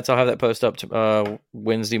comments. I'll have that post up to,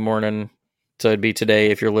 Wednesday morning, so it'd be today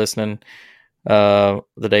if you're listening. The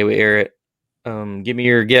day we air it. Give me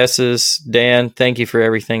your guesses. Dan, thank you for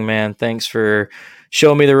everything, man. Thanks for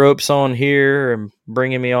showing me the ropes on here and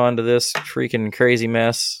bringing me on to this freaking crazy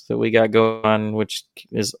mess that we got going on, which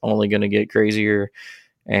is only going to get crazier.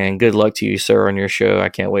 And good luck to you, sir, on your show. I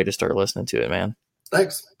can't wait to start listening to it, man.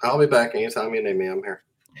 Thanks. I'll be back anytime you need me. I'm here.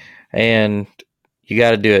 And you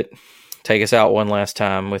got to do it. Take us out one last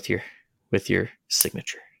time with your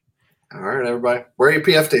signature. All right, everybody. Wear your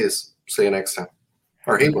PFDs. See you next time.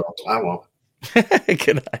 Or he will. I won't.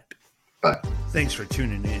 Good night. Bye. Thanks for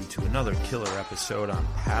tuning in to another killer episode on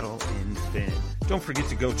Paddle and Fin. Don't forget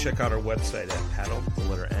to go check out our website at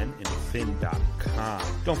paddle_and_fin.com.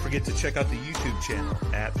 Don't forget to check out the YouTube channel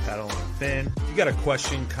at Paddle and Fin. If you got a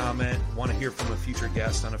question, comment, want to hear from a future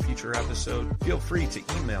guest on a future episode, feel free to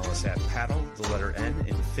email us at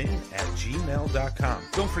paddle_and_fin@gmail.com.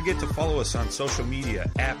 Don't forget to follow us on social media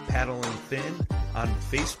at Paddle and Fin. on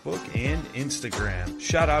Facebook and Instagram.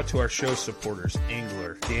 Shout out to our show supporters,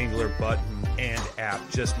 Angler. The Angler button and app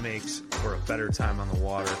just makes for a better time on the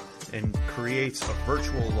water and creates a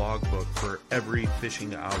virtual logbook for every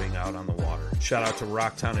fishing outing out on the water. Shout out to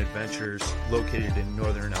Rocktown Adventures, located in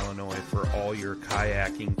northern Illinois, for all your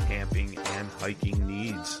kayaking, camping, and hiking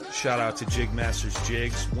needs. Shout out to Jigmasters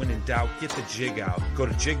Jigs. When in doubt, get the jig out. Go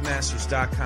to jigmasters.com